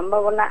হওয়ার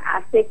সম্ভাবনা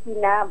আছে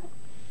কিনা,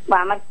 বা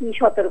আমার কি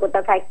সতর্কতা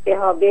থাকতে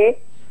হবে,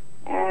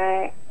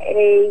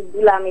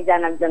 এইগুলো আমি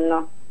জানার জন্য।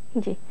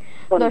 জি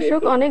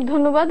দর্শক, অনেক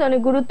ধন্যবাদ,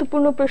 অনেক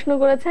গুরুত্বপূর্ণ প্রশ্ন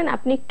করেছেন।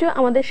 আপনি একটু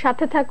আমাদের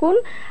সাথে থাকুন।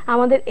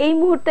 আমাদের এই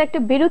মুহূর্তে একটা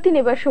বিরতি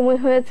নেবার সময়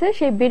হয়েছে,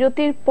 সেই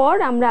বিরতির পর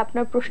আমরা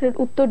আপনার প্রশ্নের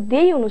উত্তর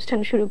দিয়েই অনুষ্ঠান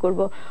শুরু করব।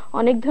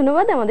 অনেক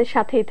ধন্যবাদ, আমাদের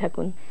সাথেই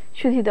থাকুন।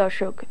 শুধু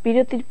দর্শক,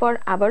 বিরতির পর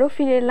আবারও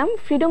ফিরে এলাম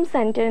ফ্রিডম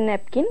স্যানিটারি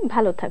ন্যাপকিন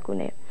ভালো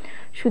থাকুনে।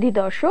 শুধু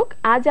দর্শক,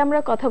 আজ আমরা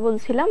কথা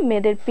বলছিলাম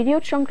মেয়েদের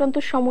পিরিয়ড সংক্রান্ত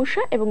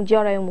সমস্যা এবং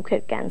জরায়ু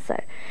মুখের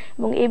ক্যান্সার,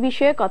 এবং এই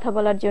বিষয়ে কথা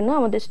বলার জন্য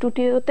আমাদের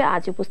স্টুডিওতে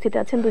আজ উপস্থিত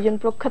আছেন দুজন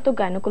প্রখ্যাত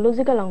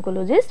gynaecological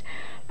oncologist,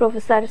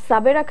 professor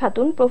Sabera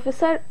Khatun,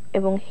 professor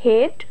এবং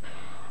head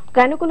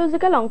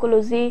gynaecological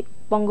oncology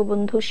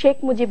Bangabandhu Sheikh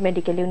Mujib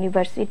medical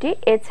university.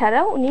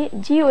 এছাড়াও উনি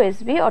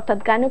জিওএসবি অর্থাৎ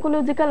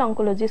গাইনোকোলজিক্যাল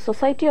অঙ্কোলজি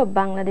সোসাইটি অব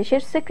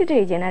বাংলাদেশের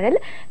সেক্রেটারি জেনারেল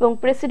এবং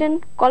প্রেসিডেন্ট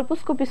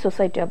কল্পোস্কোপি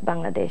সোসাইটি অব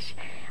বাংলাদেশ।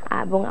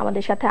 এবং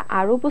আমাদের সাথে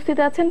আরো উপস্থিত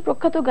আছেন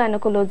প্রখ্যাত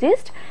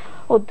গাইনোকোলজিস্ট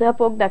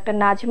অধ্যাপক ডাক্তার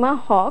নাজমা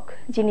হক,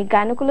 যিনি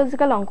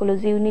গাইনোকোলজিক্যাল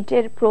অঙ্কোলজি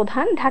ইউনিটের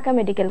প্রধান, ঢাকা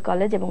মেডিকেল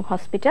কলেজ এবং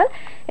হসপিটাল,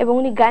 এবং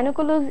উনি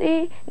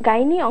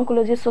গাইনি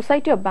অঙ্কোলজি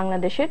সোসাইটি অব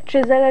বাংলাদেশের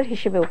ট্রেজারার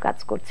হিসেবেও কাজ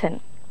করছেন।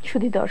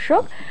 শুধু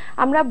দর্শক,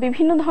 আমরা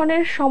বিভিন্ন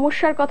ধরনের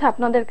সমস্যার কথা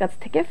আপনাদের কাছ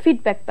থেকে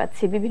ফিডব্যাক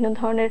পাচ্ছি, বিভিন্ন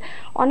ধরনের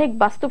অনেক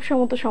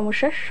বাস্তবসম্মত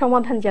সমস্যার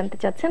সমাধান জানতে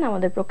চাচ্ছেন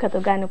আমাদের প্রখ্যাত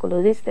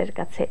গাইনোকোলজিস্টদের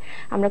কাছে।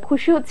 আমরা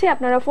খুশি হচ্ছি,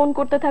 আপনারা ফোন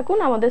করতে থাকুন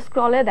আমাদের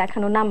স্ক্রলে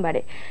দেখানো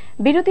নাম্বারে।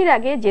 বিরতির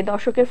আগে যে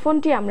দর্শকের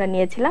ফোনটি আমরা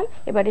নিয়েছিলাম,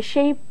 এবারে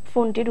সেই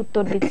ফোনটির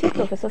উত্তর দিচ্ছি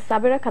প্রফেসর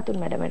সাবেরা খাতুন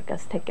ম্যাডামের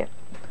কাছ থেকে।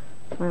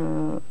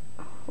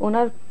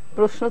 ওনার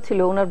প্রশ্ন ছিল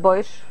ওনার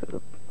বয়স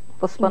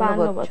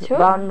 52 বছর,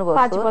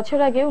 5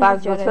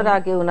 বছর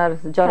আগে ওনার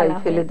জরায়ু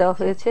ফেলে দেওয়া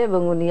হয়েছে,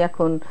 এবং উনি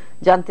এখন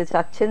জানতে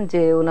চাচ্ছেন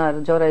যে ওনার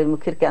জরায়ুর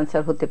মুখের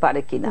ক্যান্সার হতে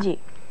পারে কিনা।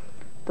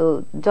 তো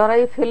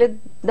জরায়ু ফেলে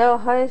দেওয়া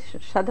হয়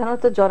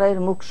সাধারণত,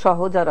 জরায়ুর মুখ সহ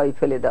জরায়ু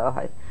ফেলে দেওয়া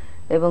হয়,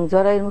 এবং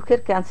জরায়ুর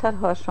মুখের ক্যান্সার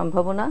হওয়ার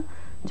সম্ভাবনা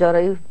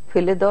জরায়ু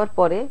ফেলে দেওয়ার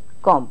পরে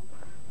কম।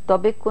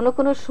 তবে কোনো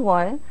কোনো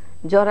সময়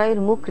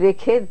জরায়ুর মুখ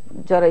রেখে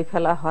জরায়ু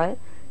ফেলা হয়,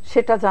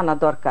 সেটা জানা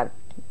দরকার।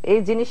 এই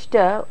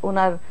জিনিসটা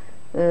ওনার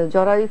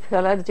জরায়ু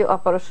ফেলার যে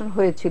অপারেশন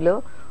হয়েছিল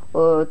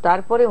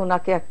তারপরে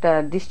ওনাকে একটা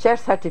ডিসচার্জ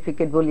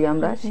সার্টিফিকেট বলি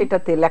আমরা,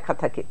 সেটাতে লেখা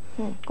থাকে।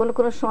 কোন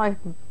কোন সময়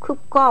খুব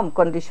কম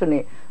কন্ডিশনে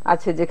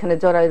আছে যেখানে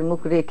জরায়ুর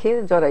মুখ রেখে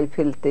জরায়ু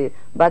ফেলতে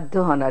বাধ্য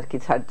হন আর কি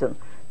সার্জন,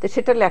 তো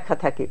সেটা লেখা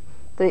থাকে।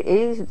 তো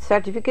এই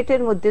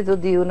সার্টিফিকেটের মধ্যে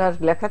যদি ওনার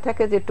লেখা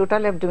থাকে যে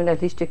টোটাল অ্যাবডোমিনাল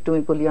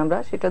হিস্টেক্টমি বলি আমরা,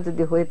 সেটা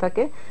যদি হয়ে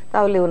থাকে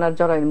তাহলে ওনার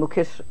জরায়ুর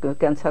মুখের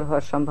ক্যান্সার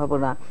হওয়ার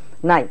সম্ভাবনা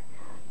নাই।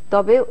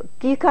 তবে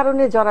কি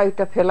কারণে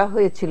জরায়ুটা ফেলা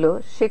হয়েছিল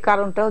সে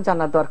কারণটাও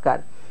জানা দরকার।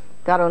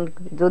 কারণ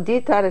যদি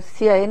তার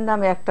সিআইএন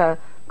নামে একটা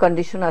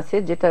কন্ডিশন আছে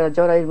যেটা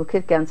জরায়ুর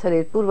মুখের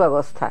ক্যান্সারের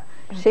পূর্বাবস্থা,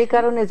 সেই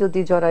কারণে যদি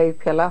জরায়ু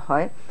ফেলা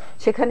হয়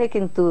সেখানে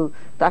কিন্তু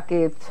তাকে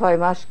 6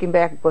 মাস কিংবা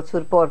 1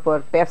 বছর পর পর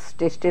প্যাপস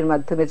টেস্টের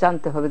মাধ্যমে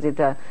জানতে হবে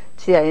যেটা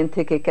সিআইএন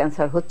থেকে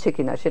ক্যান্সার হচ্ছে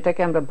কিনা।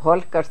 সেটাকে আমরা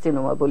ভল্ট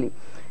কার্সিনোমা বলি,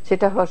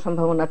 সেটা হওয়ার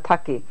সম্ভাবনা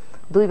থাকে।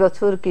 2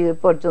 বছর কি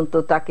পর্যন্ত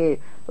তাকে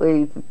ওই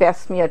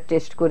প্যাসমিয়ার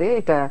টেস্ট করে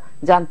এটা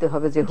জানতে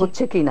হবে যে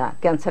হচ্ছে কিনা,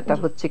 ক্যান্সারটা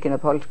হচ্ছে কিনা,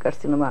 ভল্ট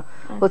কার্সিনোমা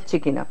হচ্ছে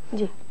কিনা।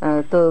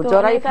 তো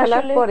জরায়ু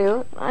ফেলার পরেও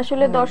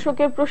আসলে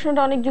দর্শকের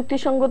প্রশ্নটা অনেক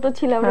যুক্তিসঙ্গত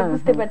ছিল, আমরা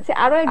বুঝতে পারছি।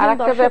 আরো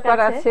একটা ব্যাপার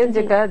আছে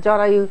যেটা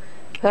জরায়ু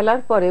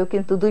ফেলার পরেও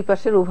কিন্তু দুই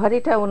পাশের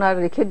ওভারিটা ওনার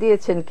রেখে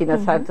দিয়েছেন কিনা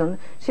সার্জন,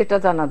 সেটা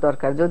জানা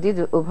দরকার। যদি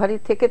ওভারি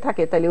থেকে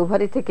থাকে তাহলে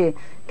ওভারি থেকে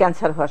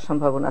ক্যান্সার হওয়ার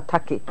সম্ভাবনা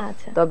থাকে।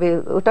 তবে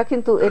ওটা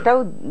কিন্তু এটাও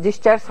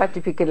ডিসচার্জ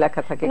সার্টিফিকেট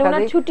লেখা থাকে।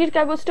 ছুটির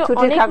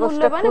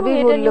কাগজটা খুবই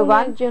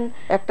মূল্যবান।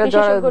 একটা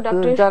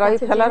জরায়ু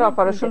ফেলার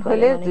অপারেশন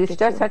হলে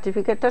ডিসচার্জ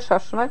সার্টিফিকেটটা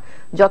সবসময়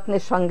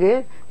যত্নের সঙ্গে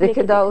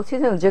রেখে দেওয়া উচিত।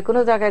 যে কোনো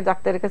জায়গায়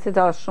ডাক্তারের কাছে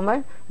যাওয়ার সময়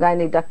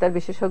গাইনিক ডাক্তার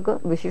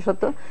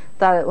বিশেষত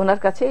তার ওনার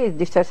কাছে এই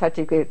ডিসচার্জ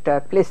সার্টিফিকেটটা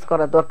প্লেস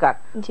করা দরকার।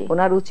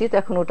 ওনার উচিত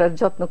এখন ওটার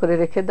যত্ন করে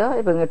রেখে দেওয়া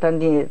এবং এটা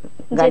নিয়ে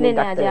জেনে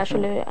নেওয়া যে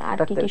আসলে আর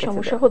কি কি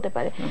সমস্যা হতে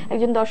পারে।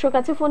 একজন দর্শক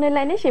আছে ফোনের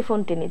লাইনে, সেই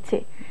ফোনটি নিচ্ছে।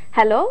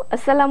 হ্যালো,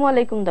 আসসালামু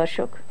আলাইকুম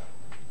দর্শক,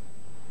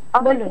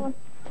 বলুন।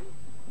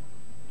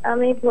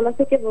 আমি ভোলা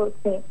থেকে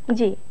বলছি।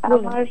 জি,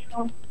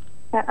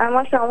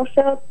 আমার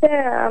সমস্যা হচ্ছে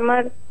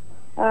আমার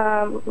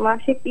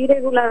মাসিক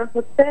ইরেগুলার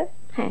হচ্ছে।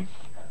 হ্যাঁ,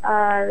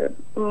 আর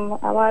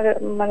আমার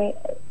মানে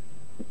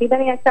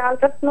ইদানিং একটা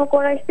আলট্রাসাউন্ড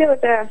করাইছে,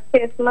 ওটা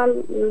স্মল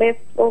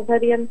লেফট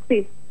ওভারিয়ান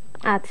সিস্ট।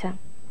 আচ্ছা।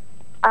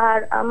 আর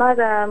আমার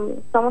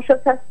সমস্যা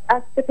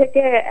আজকে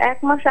থেকে 1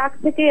 মাস আগ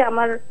থেকে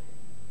আমার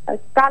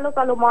কালো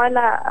কালো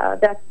ময়লা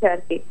যাচ্ছে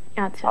আর কি,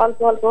 অল্প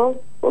অল্প।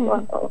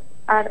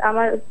 আর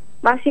আমার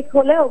মাসিক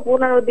হলেও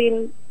 15 দিন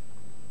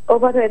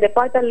ওভার হয়ে যায়,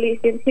 45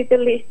 দিন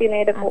 46 দিন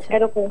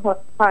এরকম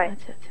হয়।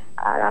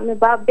 আর আমি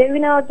বেবি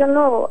নেওয়ার জন্য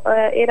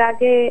এর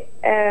আগে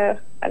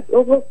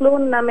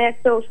ওভারফ্লোন নামে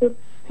একটা ওষুধ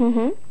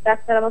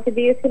ডাক্তার আমাকে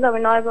দিয়েছিল। আমি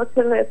 9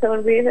 বছর হয়েছে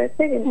আমার বিয়ে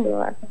হয়েছে, কিন্তু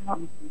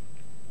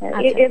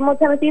এর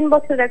মধ্যে আমি 3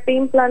 বছর একটা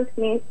ইমপ্লান্ট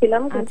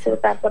নিয়েছিলাম, কিন্তু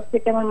তারপর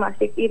থেকে আমার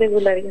মাসিক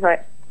ইরেগুলারই হয়।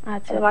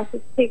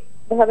 মাসিক ঠিক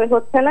ভাবে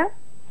হচ্ছে না।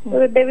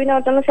 বেবি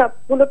নেওয়ার জন্য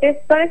সবগুলো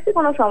টেস্ট করেছি,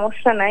 কোনো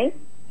সমস্যা নাই।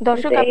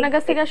 দর্শক, আপনার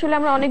কাছ থেকে আসলে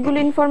আমরা অনেকগুলো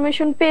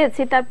ইনফরমেশন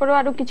পেয়েছি, তারপরেও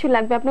আরো কিছু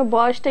লাগবে। আপনার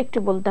বয়সটা একটু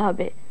বলতে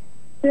হবে।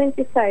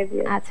 25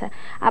 ইয়ার। আচ্ছা,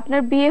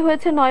 আপনার বিয়ে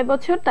হয়েছে 9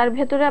 বছর, তার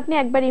ভেতরে আপনি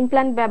একবার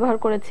ইমপ্লান্ট ব্যবহার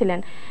করেছিলেন,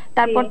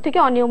 তারপর থেকে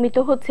অনিয়মিত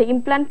হচ্ছে।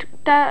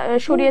 ইমপ্লান্টটা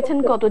সরিয়েছেন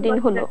কতদিন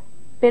হলো,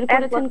 বের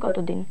করেছেন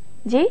কতদিন?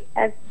 জি,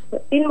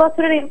 3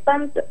 বছরের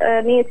ইমপ্লান্ট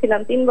নিয়েছিলাম,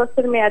 3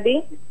 বছর মেয়াদি।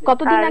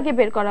 কতদিন আগে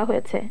বের করা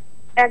হয়েছে?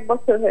 1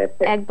 বছর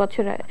হয়েছে। 1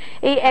 বছর।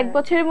 এই 1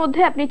 বছরের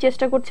মধ্যে আপনি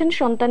চেষ্টা করছেন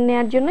সন্তান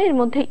নেয়ার জন্য, এর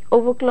মধ্যে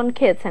ওভারক্লোন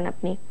খেয়েছেন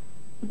আপনি?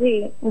 জি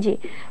জি।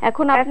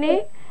 এখন আপনি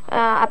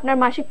আপনার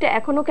মাসিকটা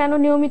এখনো কেন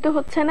নিয়মিত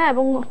হচ্ছে না,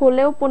 এবং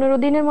হলেও 15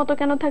 দিনের মতো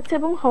কেন থাকছে,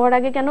 এবং হওয়ার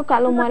আগে কেন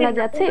কালো ময়লা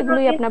যাচ্ছে,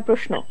 এগুলোই আপনার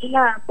প্রশ্ন?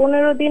 না,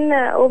 15 দিন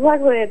ওভার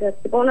হয়ে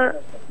যাচ্ছে,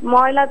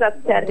 ময়লা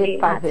যাচ্ছে আর কি।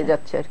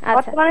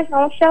 বর্তমানে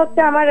সমস্যা হচ্ছে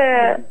আমার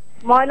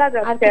ময়লা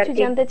যাচ্ছে। আর কিছু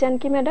জানতে চান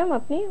কি ম্যাডাম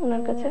আপনি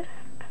ওনার কাছে?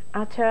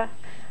 আচ্ছা,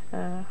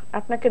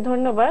 আপনাকে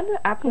ধন্যবাদ।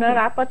 আপনার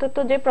আপাতত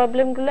যে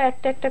প্রবলেমগুলো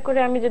একটা একটা করে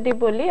আমি যদি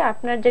বলি,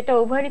 আপনার যেটা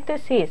ওভারিতে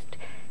সিস্ট,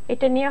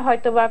 এটা নিয়ে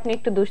হয়তোবা আপনি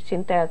একটু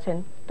দুশ্চিন্তায় আছেন।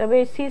 তবে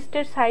এই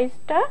সিস্টের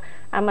সাইজটা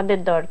আমাদের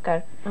দরকার।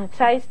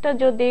 সাইজটা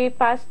যদি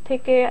 5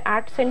 থেকে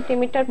 8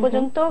 সেন্টিমিটার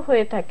পর্যন্ত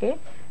হয়ে থাকে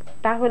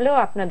তাহলেও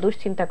আপনার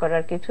দুশ্চিন্তা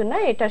করার কিছু না,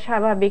 এটা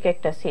স্বাভাবিক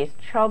একটা সিস্ট।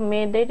 সব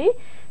মেয়েদেরই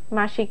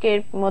মাসিকের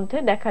মধ্যে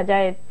দেখা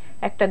যায়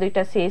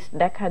 1-2টা সিস্ট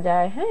দেখা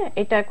যায়। হ্যাঁ,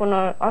 এটা কোনো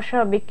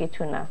অস্বাভাবিক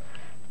কিছু না।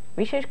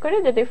 বিশেষ করে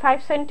যদি 5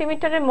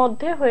 সেন্টিমিটারের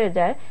মধ্যে হয়ে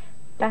যায়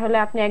তাহলে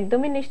আপনি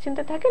একদমই নিশ্চিন্ত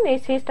থাকেন, এই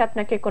সিস্ট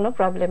আপনাকে কোনো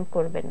প্রবলেম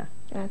করবে না।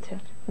 আচ্ছা।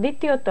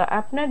 দ্বিতীয়ত,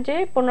 আপনার যে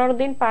 15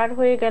 দিন পার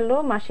হয়ে গেল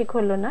মাসিক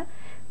হলো না,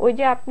 ওই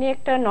যে আপনি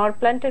একটা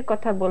নরপ্ল্যান্টের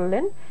কথা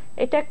বললেন,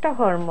 এটা একটা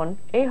হরমোন।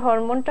 এই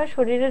হরমোনটা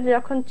শরীরে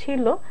যখন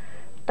ছিল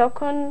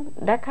তখন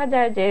দেখা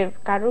যায় যে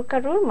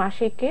কারুর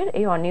মাসিকের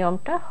এই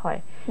অনিয়মটা হয়,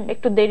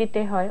 একটু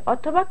দেরিতে হয়,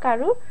 অথবা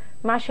কারুর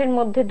মাসের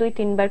মধ্যে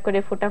 2-3 বার করে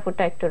ফোঁটা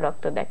ফোঁটা একটু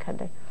রক্ত দেখা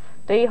দেয়।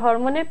 তো এই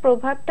হরমোনের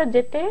প্রভাবটা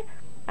যেতে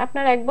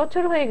আপনার 1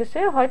 বছর হয়ে গেছে,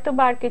 হয়তো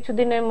বা আর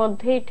কিছুদিনের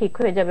মধ্যেই ঠিক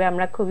হয়ে যাবে,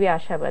 আমরা খুবই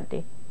আশাবাদী।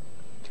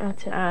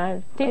 আচ্ছা। আর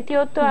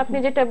তৃতীয়ত, আপনি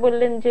যেটা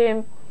বললেন যে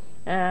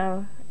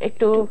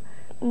একটু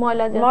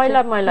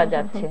ময়লা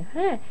যাচ্ছে,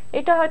 হ্যাঁ,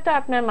 এটা হয়তো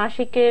আপনার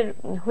মাসিকের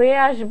হয়ে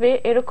আসবে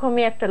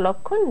এরকমই একটা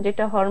লক্ষণ,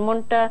 যেটা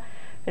হরমোনটা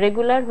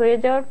রেগুলার হয়ে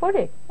যাওয়ার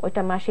পরে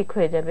ওইটা মাসিক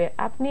হয়ে যাবে।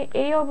 আপনি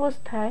এই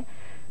অবস্থায়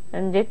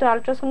যেহেতু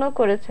আল্ট্রাসাউন্ড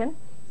করেছেন,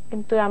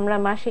 কিন্তু আমরা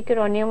মাসিকের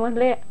অনিয়ম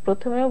হলে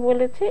প্রথমেও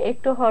বলেছি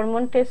একটু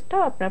হরমোন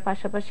টেস্টটাও আপনার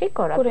পাশাপাশি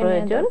করা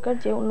প্রয়োজন,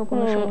 যে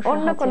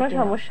অন্য কোনো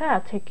সমস্যা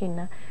আছে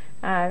কিনা।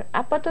 আর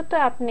আপাতত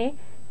আপনি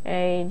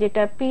এই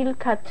যেটা পিল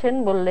খাচ্ছেন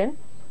বললেন,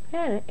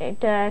 হ্যাঁ,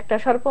 এটা একটা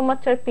স্বল্প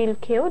মাত্রার পিল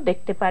খেয়েও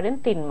দেখতে পারেন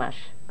 3 মাস।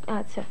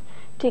 আচ্ছা,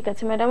 ঠিক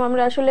আছে ম্যাডাম,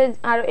 আমরা আসলে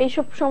আর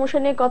এইসব সমস্যা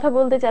নিয়ে কথা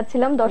বলতে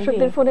চাচ্ছিলাম,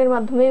 দর্শকদের ফোনের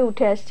মাধ্যমে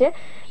উঠে আসছে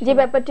যে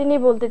ব্যাপারটি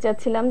নিয়ে বলতে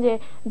চাচ্ছিলাম যে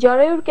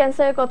জরায়ুর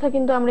ক্যান্সারের কথা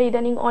কিন্তু আমরা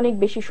ইদানিং অনেক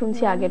বেশি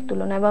শুনছি আগের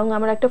তুলনায়, এবং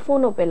আমরা একটা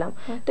ফোনও পেলাম।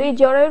 তো এই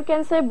জরায়ুর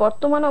ক্যান্সারের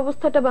বর্তমান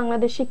অবস্থাটা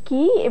বাংলাদেশে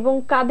কি, এবং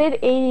কাদের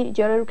এই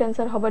জরায়ুর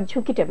ক্যান্সার হবার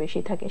ঝুঁকিটা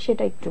বেশি থাকে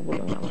সেটা একটু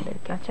বলুন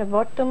আমাদেরকে। আচ্ছা,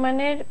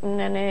 বর্তমানের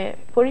মানে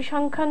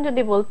পরিসংখ্যান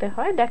যদি বলতে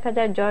হয়, দেখা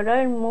যায়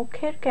জরায়ুর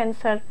মুখের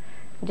ক্যান্সার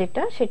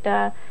যেটা, সেটা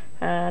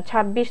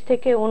 26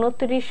 থেকে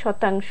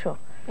 29%।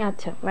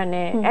 আচ্ছা, মানে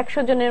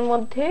 100 জনের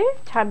মধ্যে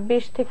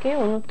 26 থেকে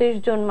 29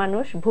 জন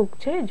মানুষ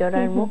ভুগছে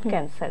জরায়ুর মুখ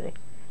ক্যান্সারে।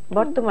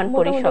 বর্তমান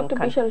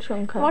পরিসংখ্যান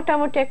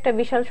মোটামুটি একটা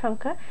বিশাল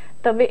সংখ্যা।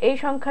 তবে এই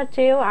সংখ্যার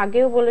চেয়েও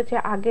আগেও বলেছে,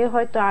 আগে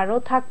হয়তো আরো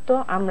থাকতো।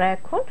 আমরা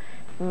এখন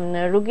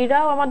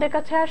রোগীরাও আমাদের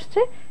কাছে আসছে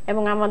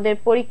এবং আমাদের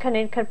পরীক্ষা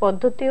নিরীক্ষার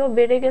পদ্ধতিও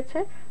বেড়ে গেছে,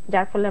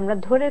 যার ফলে আমরা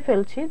ধরে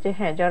ফেলছি যে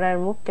হ্যাঁ,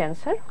 জরায়ুর মুখ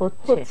ক্যান্সার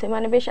হচ্ছে,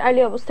 মানে বেশ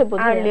আর্লি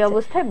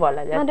অবস্থায়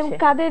বলা যাচ্ছে। মানে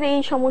কাদের এই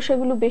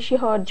সমস্যাগুলো বেশি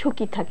হওয়ার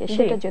ঝুঁকি থাকে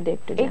সেটা যদি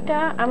একটু জানান। এটা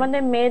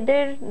আমাদের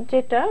মেয়েদের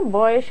যেটা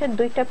বয়সের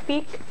দুইটা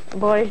পিক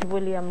বয়স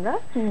বলি আমরা,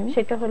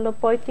 সেটা হলো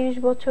 35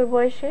 বছর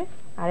বয়সে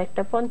আর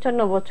একটা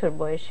 55 বছর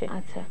বয়সে।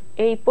 আচ্ছা,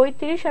 এই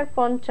 35 আর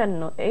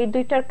 55 এই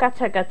দুইটার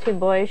কাছাকাছি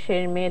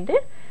বয়সের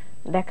মেয়েদের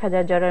দেখা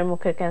যায় জরায়ুর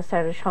মুখের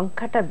ক্যান্সারের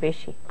সংখ্যাটা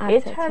বেশি।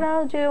 এছাড়াও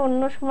যে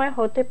অন্য সময়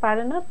হতে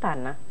পারে না তা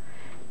না,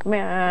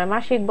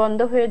 মাসিক বন্ধ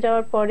হয়ে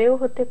যাওয়ার পরেও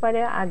হতে পারে,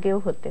 আগেও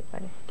হতে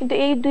পারে, কিন্তু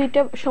এই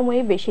দুইটা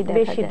সময়ে বেশি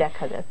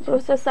দেখা যাচ্ছে।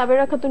 প্রফেসর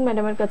সাবেরা খাতুন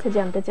ম্যাডামের কাছে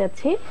জানতে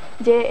চাচ্ছি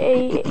যে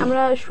এই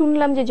আমরা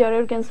শুনলাম যে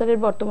জরায়ুর ক্যান্সারের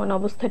বর্তমান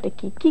অবস্থাটা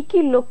কি কি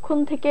লক্ষণ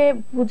থেকে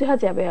বোঝা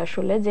যাবে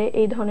আসলে যে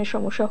এই ধরনের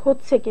সমস্যা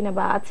হচ্ছে কিনা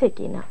বা আছে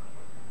কিনা?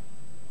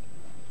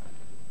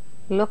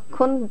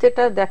 লক্ষণ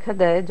যেটা দেখা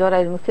দেয়,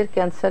 জরায়ুর মুখের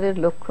ক্যান্সারের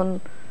লক্ষণ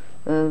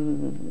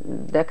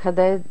দেখা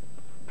দেয়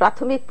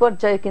প্রাথমিক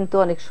পর্যায়ে, কিন্তু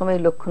অনেক সময়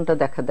লক্ষণটা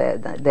দেখা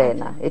দেয়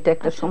না। এটা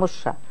একটা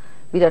সমস্যা,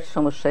 বিরাট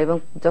সমস্যা। এবং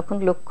যখন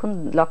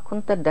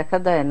লক্ষণটা দেখা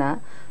দেয় না,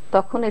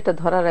 তখন এটা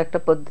ধরার একটা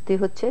পদ্ধতি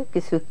হচ্ছে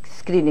কিছু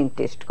স্ক্রিনিং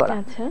টেস্ট করা।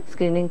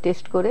 স্ক্রিনিং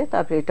টেস্ট করে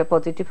তারপরে এটা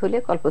পজিটিভ হলে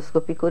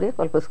কল্পোস্কোপি করে,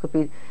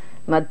 কল্পোস্কোপির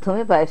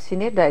মাধ্যমে বায়োপসি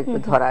নিয়ে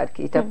ধরা আর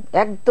কি। এটা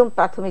একদম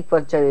প্রাথমিক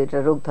পর্যায়ে এটা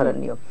রোগ ধরার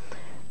নিয়ম।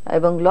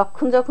 এবং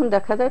লক্ষণ যখন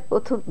দেখা যায়,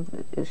 প্রথম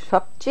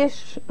সবচেয়ে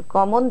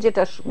কমন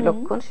যেটা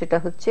লক্ষণ সেটা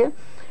হচ্ছে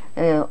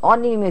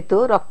অনিয়মিত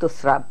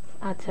রক্তস্রাব,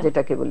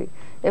 যেটাকে বলি।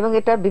 এবং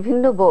এটা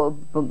বিভিন্ন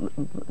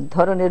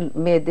ধরনের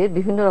মেয়েদের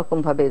বিভিন্ন রকম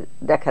ভাবে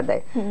দেখা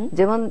দেয়।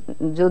 যেমন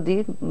যদি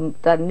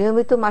তার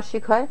নিয়মিত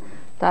মাসিক হয়,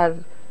 তার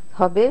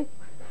হবে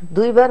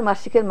 2 বার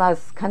মাসিকের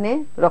মাঝখানে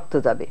রক্ত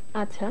যাবে।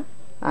 আচ্ছা,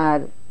 আর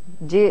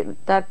যে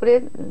তারপরে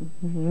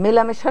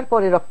মেলামেশার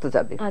পরে রক্ত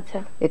যাবে,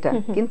 এটা।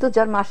 কিন্তু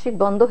যার মাসিক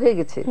বন্ধ হয়ে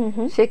গেছে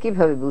সে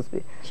কিভাবে বুঝবে?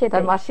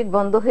 তার মাসিক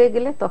বন্ধ হয়ে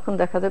গেলে তখন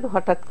দেখা যাবে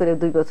হঠাৎ করে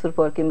 2 বছর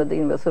পর কিংবা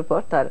 3 বছর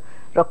পর তার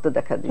রক্ত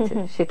দেখা দিচ্ছে,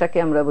 সেটাকে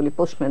আমরা বলি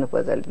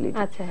পোস্টমেনোপজাল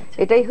ব্লিডিং।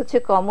 এটাই হচ্ছে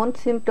কমন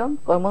সিমটম,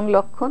 কমন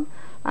লক্ষণ।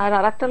 আর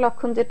আরেকটা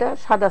লক্ষণ যেটা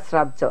সাদা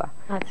স্রাব যাওয়া,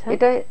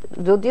 এটা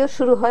যদিও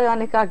শুরু হয়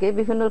অনেক আগে,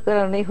 বিভিন্ন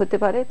কারণেই হতে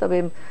পারে। তবে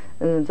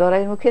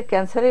জরায়ুর মুখের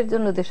ক্যান্সারের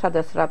জন্য যে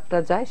সাদা স্রাবটা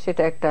যায়,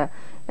 সেটা একটা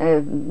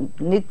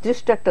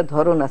নির্দিষ্ট একটা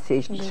ধরন আছে।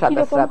 এই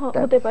সাদা স্রাবটা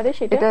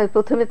এটা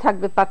প্রথমে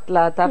থাকবে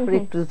পাতলা, তারপরে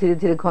একটু ধীরে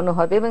ধীরে ঘন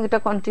হবে, এবং এটা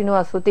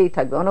কন্টিনিউয়াস হতেই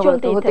থাকবে,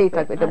 অনবরত হতেই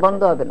থাকবে, এটা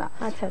বন্ধ হবে না।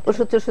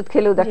 ওষুধ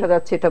খেলেও দেখা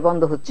যাচ্ছে এটা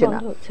বন্ধ হচ্ছে না।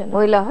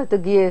 মহিলা হয়তো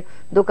গিয়ে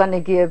দোকানে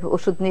গিয়ে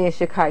ওষুধ নিয়ে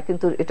এসে খায়,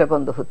 কিন্তু এটা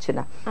বন্ধ হচ্ছে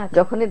না।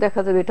 যখনই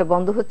দেখা যাবে এটা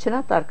বন্ধ হচ্ছে না,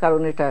 তার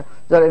কারণ এটা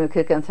জরায়ুর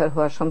মুখের ক্যান্সার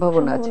হওয়ার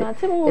সম্ভাবনা আছে,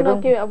 এবং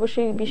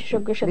অবশ্যই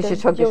বিশেষজ্ঞের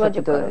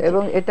সাথে।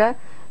 এবং এটা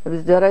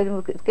জরায়ুর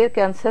মুখের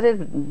ক্যান্সারের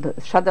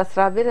সাদা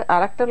স্রাবের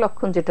আরেকটা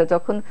লক্ষণ, যেটা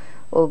যখন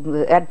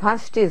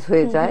অ্যাডভান্স স্টেজ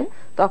হয়ে যায়,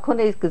 তখন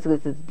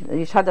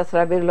এই সাদা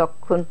স্রাবের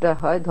লক্ষণটা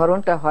হয়,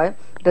 ধরনটা হয়,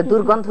 এটা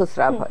দুর্গন্ধ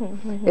স্রাব হয়।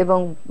 এবং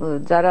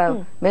যারা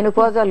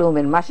মেনোপজাল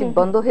ওমেন, মাসিক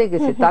বন্ধ হয়ে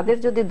গেছে, তাদের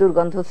যদি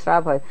দুর্গন্ধ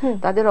স্রাব হয়,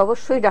 তাদের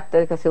অবশ্যই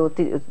ডাক্তারের কাছে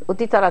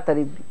অতি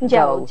তাড়াতাড়ি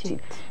যাওয়া উচিত।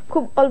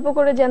 খুব অল্প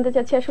করে জানতে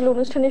চাচ্ছি, আসলে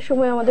অনুষ্ঠানের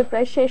সময় আমাদের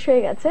প্রায় শেষ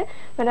হয়ে গেছে।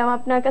 ম্যাডাম,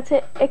 আপনার কাছে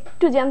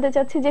একটু জানতে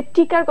চাচ্ছি যে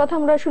টিকার কথা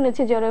আমরা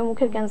শুনেছি জরায়ুর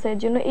মুখের ক্যান্সারের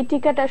জন্য, এই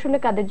টিকাটা আসলে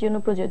কাদের জন্য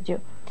প্রযোজ্য?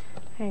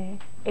 হ্যাঁ,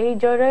 এই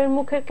জরায়ুর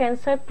মুখের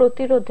ক্যান্সার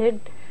প্রতিরোধের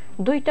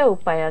 2টা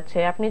উপায় আছে।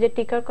 আপনি যে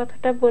টিকার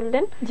কথাটা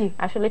বললেন,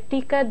 আসলে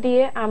টিকা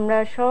দিয়ে আমরা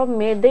সব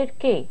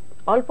মেয়েদেরকে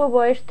অল্প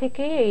বয়স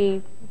থেকে এই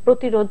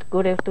প্রতিরোধ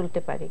গড়ে তুলতে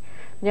পারি।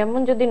 যেমন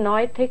যদি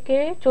 9 থেকে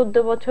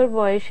 14 বছর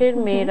বয়সের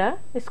মেয়েরা,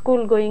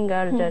 স্কুল গোয়িং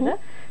গার্ল যারা,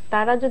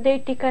 তারা যদি এই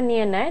টিকা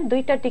নিয়ে নেয়,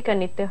 2টা টিকা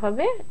নিতে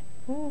হবে।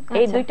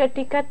 এই 2টা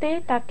টিকাতে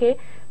তাকে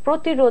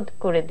প্রতিরোধ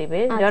করে দিবে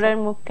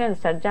জরায়ুর মুখ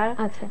ক্যান্সার, যা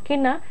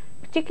কিনা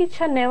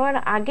চিকিৎসা নেওয়ার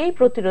আগেই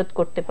প্রতিরোধ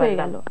করতে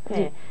পারলাম।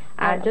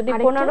 আর যদি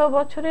 15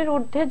 বছরের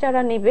ঊর্ধ্বে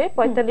যারা নিবে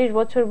 45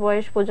 বছর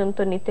বয়স পর্যন্ত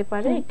নিতে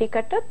পারে। এই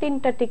টিকাটা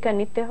 3টা টিকা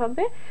নিতে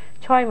হবে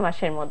 6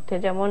 মাসের মধ্যে।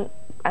 যেমন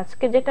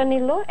আজকে যেটা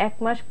নিল 1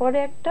 মাস পরে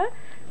একটা,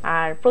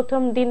 আর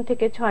প্রথম দিন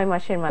থেকে 6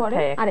 মাসের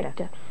মাথায়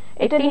একটা।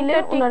 এটা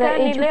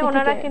নিলে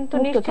ওনারা কিন্তু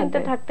নিশ্চিন্তে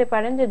থাকতে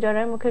পারেন যে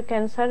জরায়ু মুখের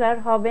ক্যান্সার আর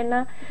হবে না।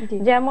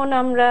 যেমন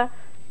আমরা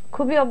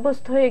খুবই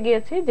অভ্যস্ত হয়ে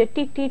গিয়েছি যে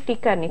টিটি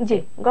টিকা নিচ্ছে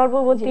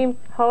গর্ভবতী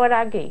হওয়ার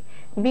আগেই,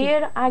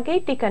 বিয়ের আগেই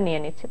টিকা নিয়ে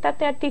নিচ্ছে,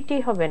 তাতে আর টিটি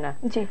হবে না।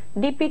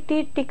 ডিপিটি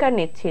টিকা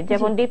নিচ্ছি,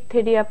 যেমন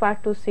ডিপথেরিয়া,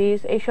 পার্টুসিস,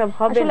 এইসব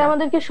হবে না। আসলে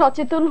আমাদেরকে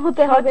সচেতন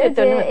হতে হবে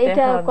যে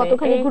এটা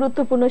কতখানি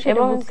গুরুত্বপূর্ণ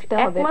সেটা বুঝতে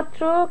হবে।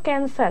 একমাত্র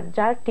ক্যান্সার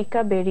যার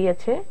টিকা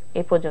বেরিয়েছে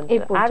এ পর্যন্ত,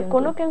 আর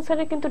কোন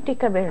ক্যান্সারে কিন্তু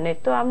টিকা বের নেই।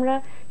 তো আমরা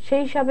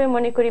সেই হিসাবে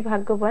মনে করি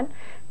ভাগ্যবান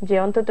যে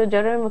অন্তত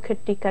জরায়ু মুখের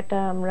টিকাটা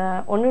আমরা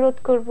অনুরোধ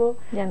করব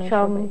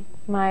সব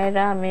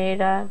মায়েরা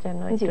মেয়েরা যেন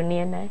একটু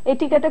নিয়ে নেয়। এই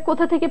টিকাটা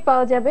কোথা থেকে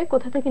পাওয়া যাবে,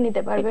 কোথা থেকে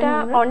নিতে পারবেন? এটা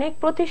অনেক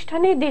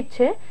প্রতিষ্ঠানেই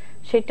দিচ্ছে।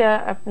 সেটা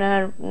আপনার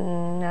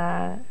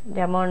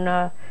যেমন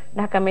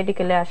ঢাকা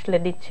মেডিকেলে আসলে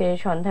দিচ্ছে,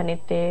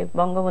 সন্ধানীতে,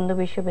 বঙ্গবন্ধু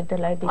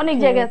বিশ্ববিদ্যালয়ে দিচ্ছে, অনেক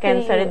জায়গায়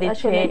ক্যান্সারে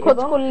দিচ্ছে, খোঁজ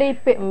করলেই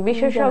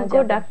বিশেষজ্ঞ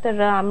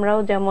ডাক্তাররা, আমরাও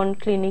যেমন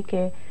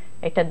ক্লিনিকে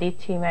এটা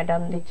দিচ্ছি,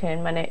 ম্যাডাম দিচ্ছেন।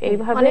 মানে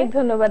এইভাবে অনেক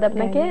ধন্যবাদ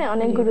আপনাকে,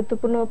 অনেক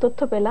গুরুত্বপূর্ণ তথ্য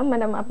পেলাম।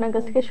 ম্যাডাম, আপনার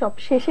কাছ থেকে সব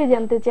শেষে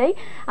জানতে চাই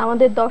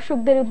আমাদের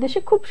দর্শকদের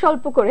উদ্দেশ্যে খুব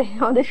স্বল্প করে,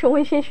 আমাদের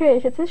সময় শেষ হয়ে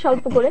এসেছে,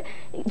 স্বল্প করে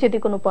যদি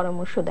কোনো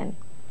পরামর্শ দেন,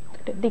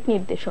 দিক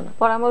নির্দেশনা।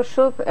 পরামর্শ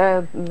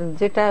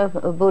যেটা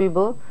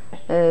বলবো,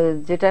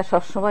 যেটা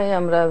সবসময়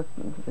আমরা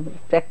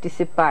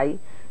প্র্যাকটিসে পাই,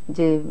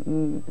 যে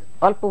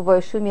অল্প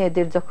বয়সী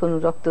মেয়েদের যখন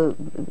রক্ত,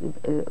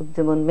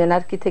 যেমন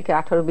মেনার্কি থেকে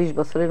 18-20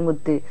 বছরের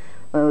মধ্যে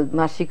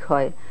মাসিক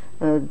হয়,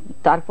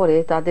 তারপরে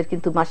তাদের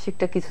কিন্তু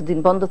মাসিকটা কিছুদিন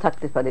বন্ধ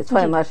থাকতে পারে,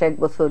 6 মাস, 1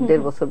 বছর,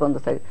 1.5 বছর বন্ধ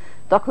থাকে।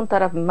 তখন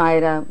তারা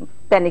মায়েরা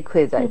প্যানিক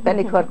হয়ে যায়।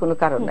 প্যানিক হওয়ার কোনো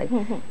কারণ নাই।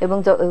 এবং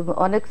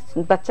অনেক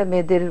বাচ্চা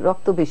মেয়েদের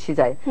রক্ত বেশি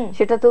যায়,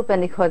 সেটাতেও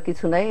প্যানিক হওয়ার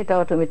কিছু নাই। এটা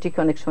অটোমেটিক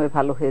অনেক সময়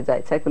ভালো হয়ে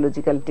যায়,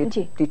 সাইকোলজিক্যাল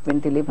ট্রিটমেন্ট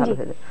দিলে ভালো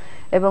হয়ে যায়।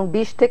 এবং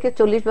 20 থেকে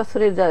 40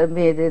 বছরের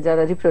মেয়েদের,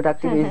 যারা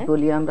রিপ্রোডাক্টিভ এজ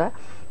বলি আমরা,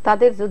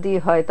 তাদের যদি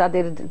হয়,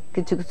 তাদের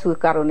কিছু কিছু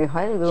কারণে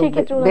হয়,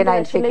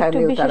 বেনাইন,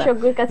 সেখানেও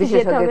বিশেষজ্ঞের কাছে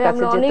যেতে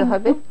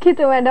হবে। দুঃখিত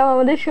ম্যাডাম,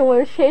 আমাদের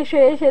সময় শেষ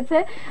হয়ে এসেছে।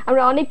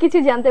 আমরা অনেক কিছু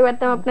জানতে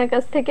পারতাম আপনার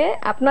কাছ থেকে,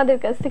 আপনাদের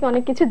কাছ থেকে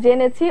অনেক কিছু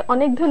জেনেছি।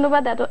 অনেক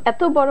ধন্যবাদ,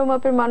 এত বড়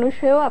মাপের মানুষ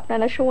হয়েও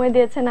আপনারা সময়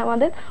দিয়েছেন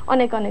আমাদের,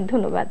 অনেক অনেক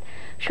ধন্যবাদ।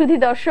 শুধু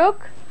দর্শক,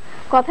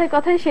 কথায়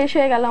কথায় শেষ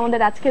হয়ে গেল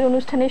আমাদের আজকের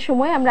অনুষ্ঠানের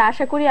সময়। আমরা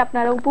আশা করি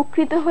আপনারা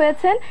উপকৃত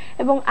হয়েছেন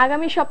এবং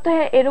আগামী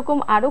সপ্তাহে এরকম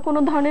আরো কোনো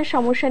ধরনের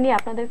সমস্যা নিয়ে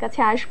আপনাদের কাছে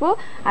আসবো।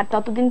 আর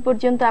ততদিন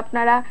পর্যন্ত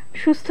আপনারা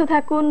সুস্থ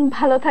থাকুন,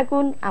 ভালো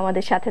থাকুন,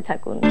 আমাদের সাথে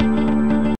থাকুন।